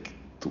خليك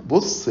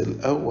تبص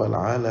الأول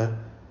على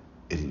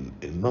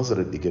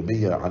النظرة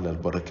الإيجابية على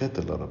البركات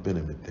اللي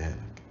ربنا مديها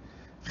لك.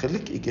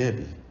 خليك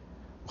إيجابي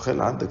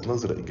وخلي عندك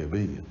نظرة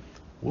إيجابية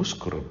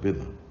واشكر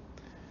ربنا.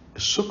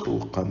 الشكر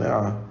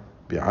والقناعة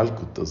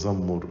بيعالجوا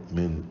التذمر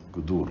من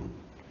جذوره.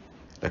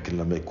 لكن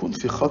لما يكون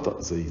في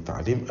خطأ زي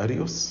تعليم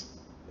أريوس،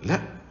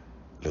 لا،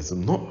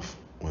 لازم نقف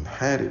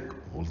ونحارب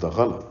ونقول ده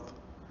غلط.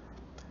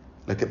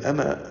 لكن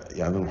أنا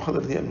يعني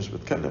المحاضرة دي أنا مش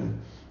بتكلم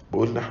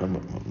بقول إن احنا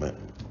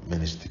ما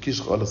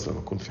نشتكيش خالص لما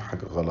يكون في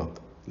حاجة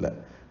غلط، لا،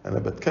 أنا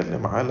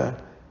بتكلم على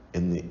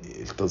إن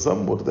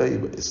التذمر ده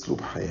يبقى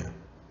أسلوب حياة.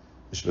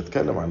 مش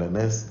بتكلم على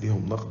ناس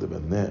ليهم نقد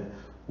بناء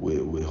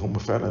وهم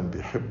فعلا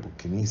بيحبوا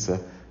الكنيسة،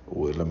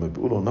 ولما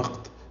بيقولوا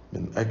نقد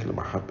من أجل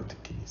محبة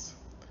الكنيسة.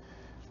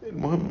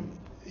 المهم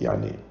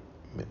يعني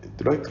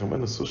دلوقتي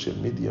كمان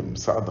السوشيال ميديا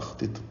مساعدة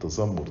خطية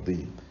التذمر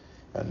دي.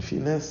 يعني في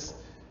ناس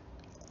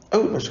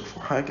أول ما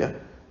يشوفوا حاجة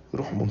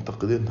يروحوا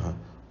منتقدينها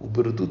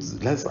وبردود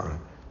لاذعة،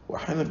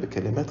 وأحيانا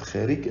بكلمات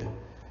خارجة.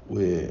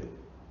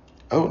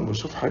 أول ما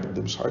يشوف حد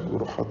مش عاجبه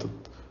يروح حاطط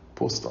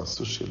بوست على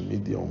السوشيال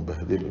ميديا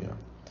ومبهدله يعني.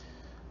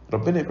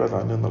 ربنا يبعد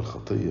عننا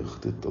الخطية،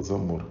 خطية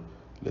التذمر،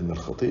 لأن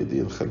الخطية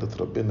دي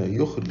خلت ربنا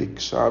يهلك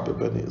شعب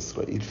بني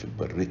إسرائيل في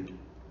البرية.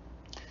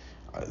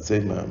 زي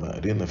ما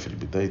قرينا في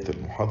بداية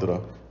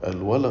المحاضرة،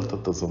 قال ولا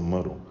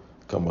تتذمروا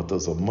كما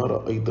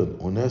تذمر أيضا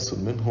أناس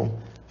منهم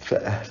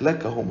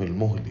فأهلكهم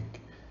المهلك.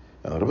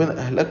 يعني ربنا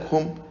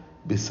أهلكهم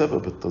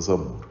بسبب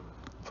التذمر.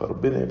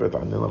 فربنا يبعد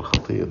عننا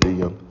الخطية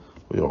دي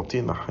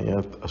ويعطينا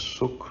حياة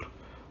الشكر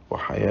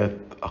وحياة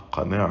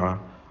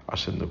القناعة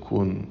عشان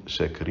نكون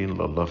شاكرين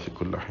لله في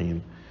كل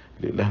حين.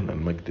 لإلهنا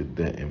المجد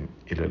الدائم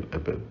إلى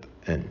الأبد،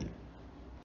 آمين.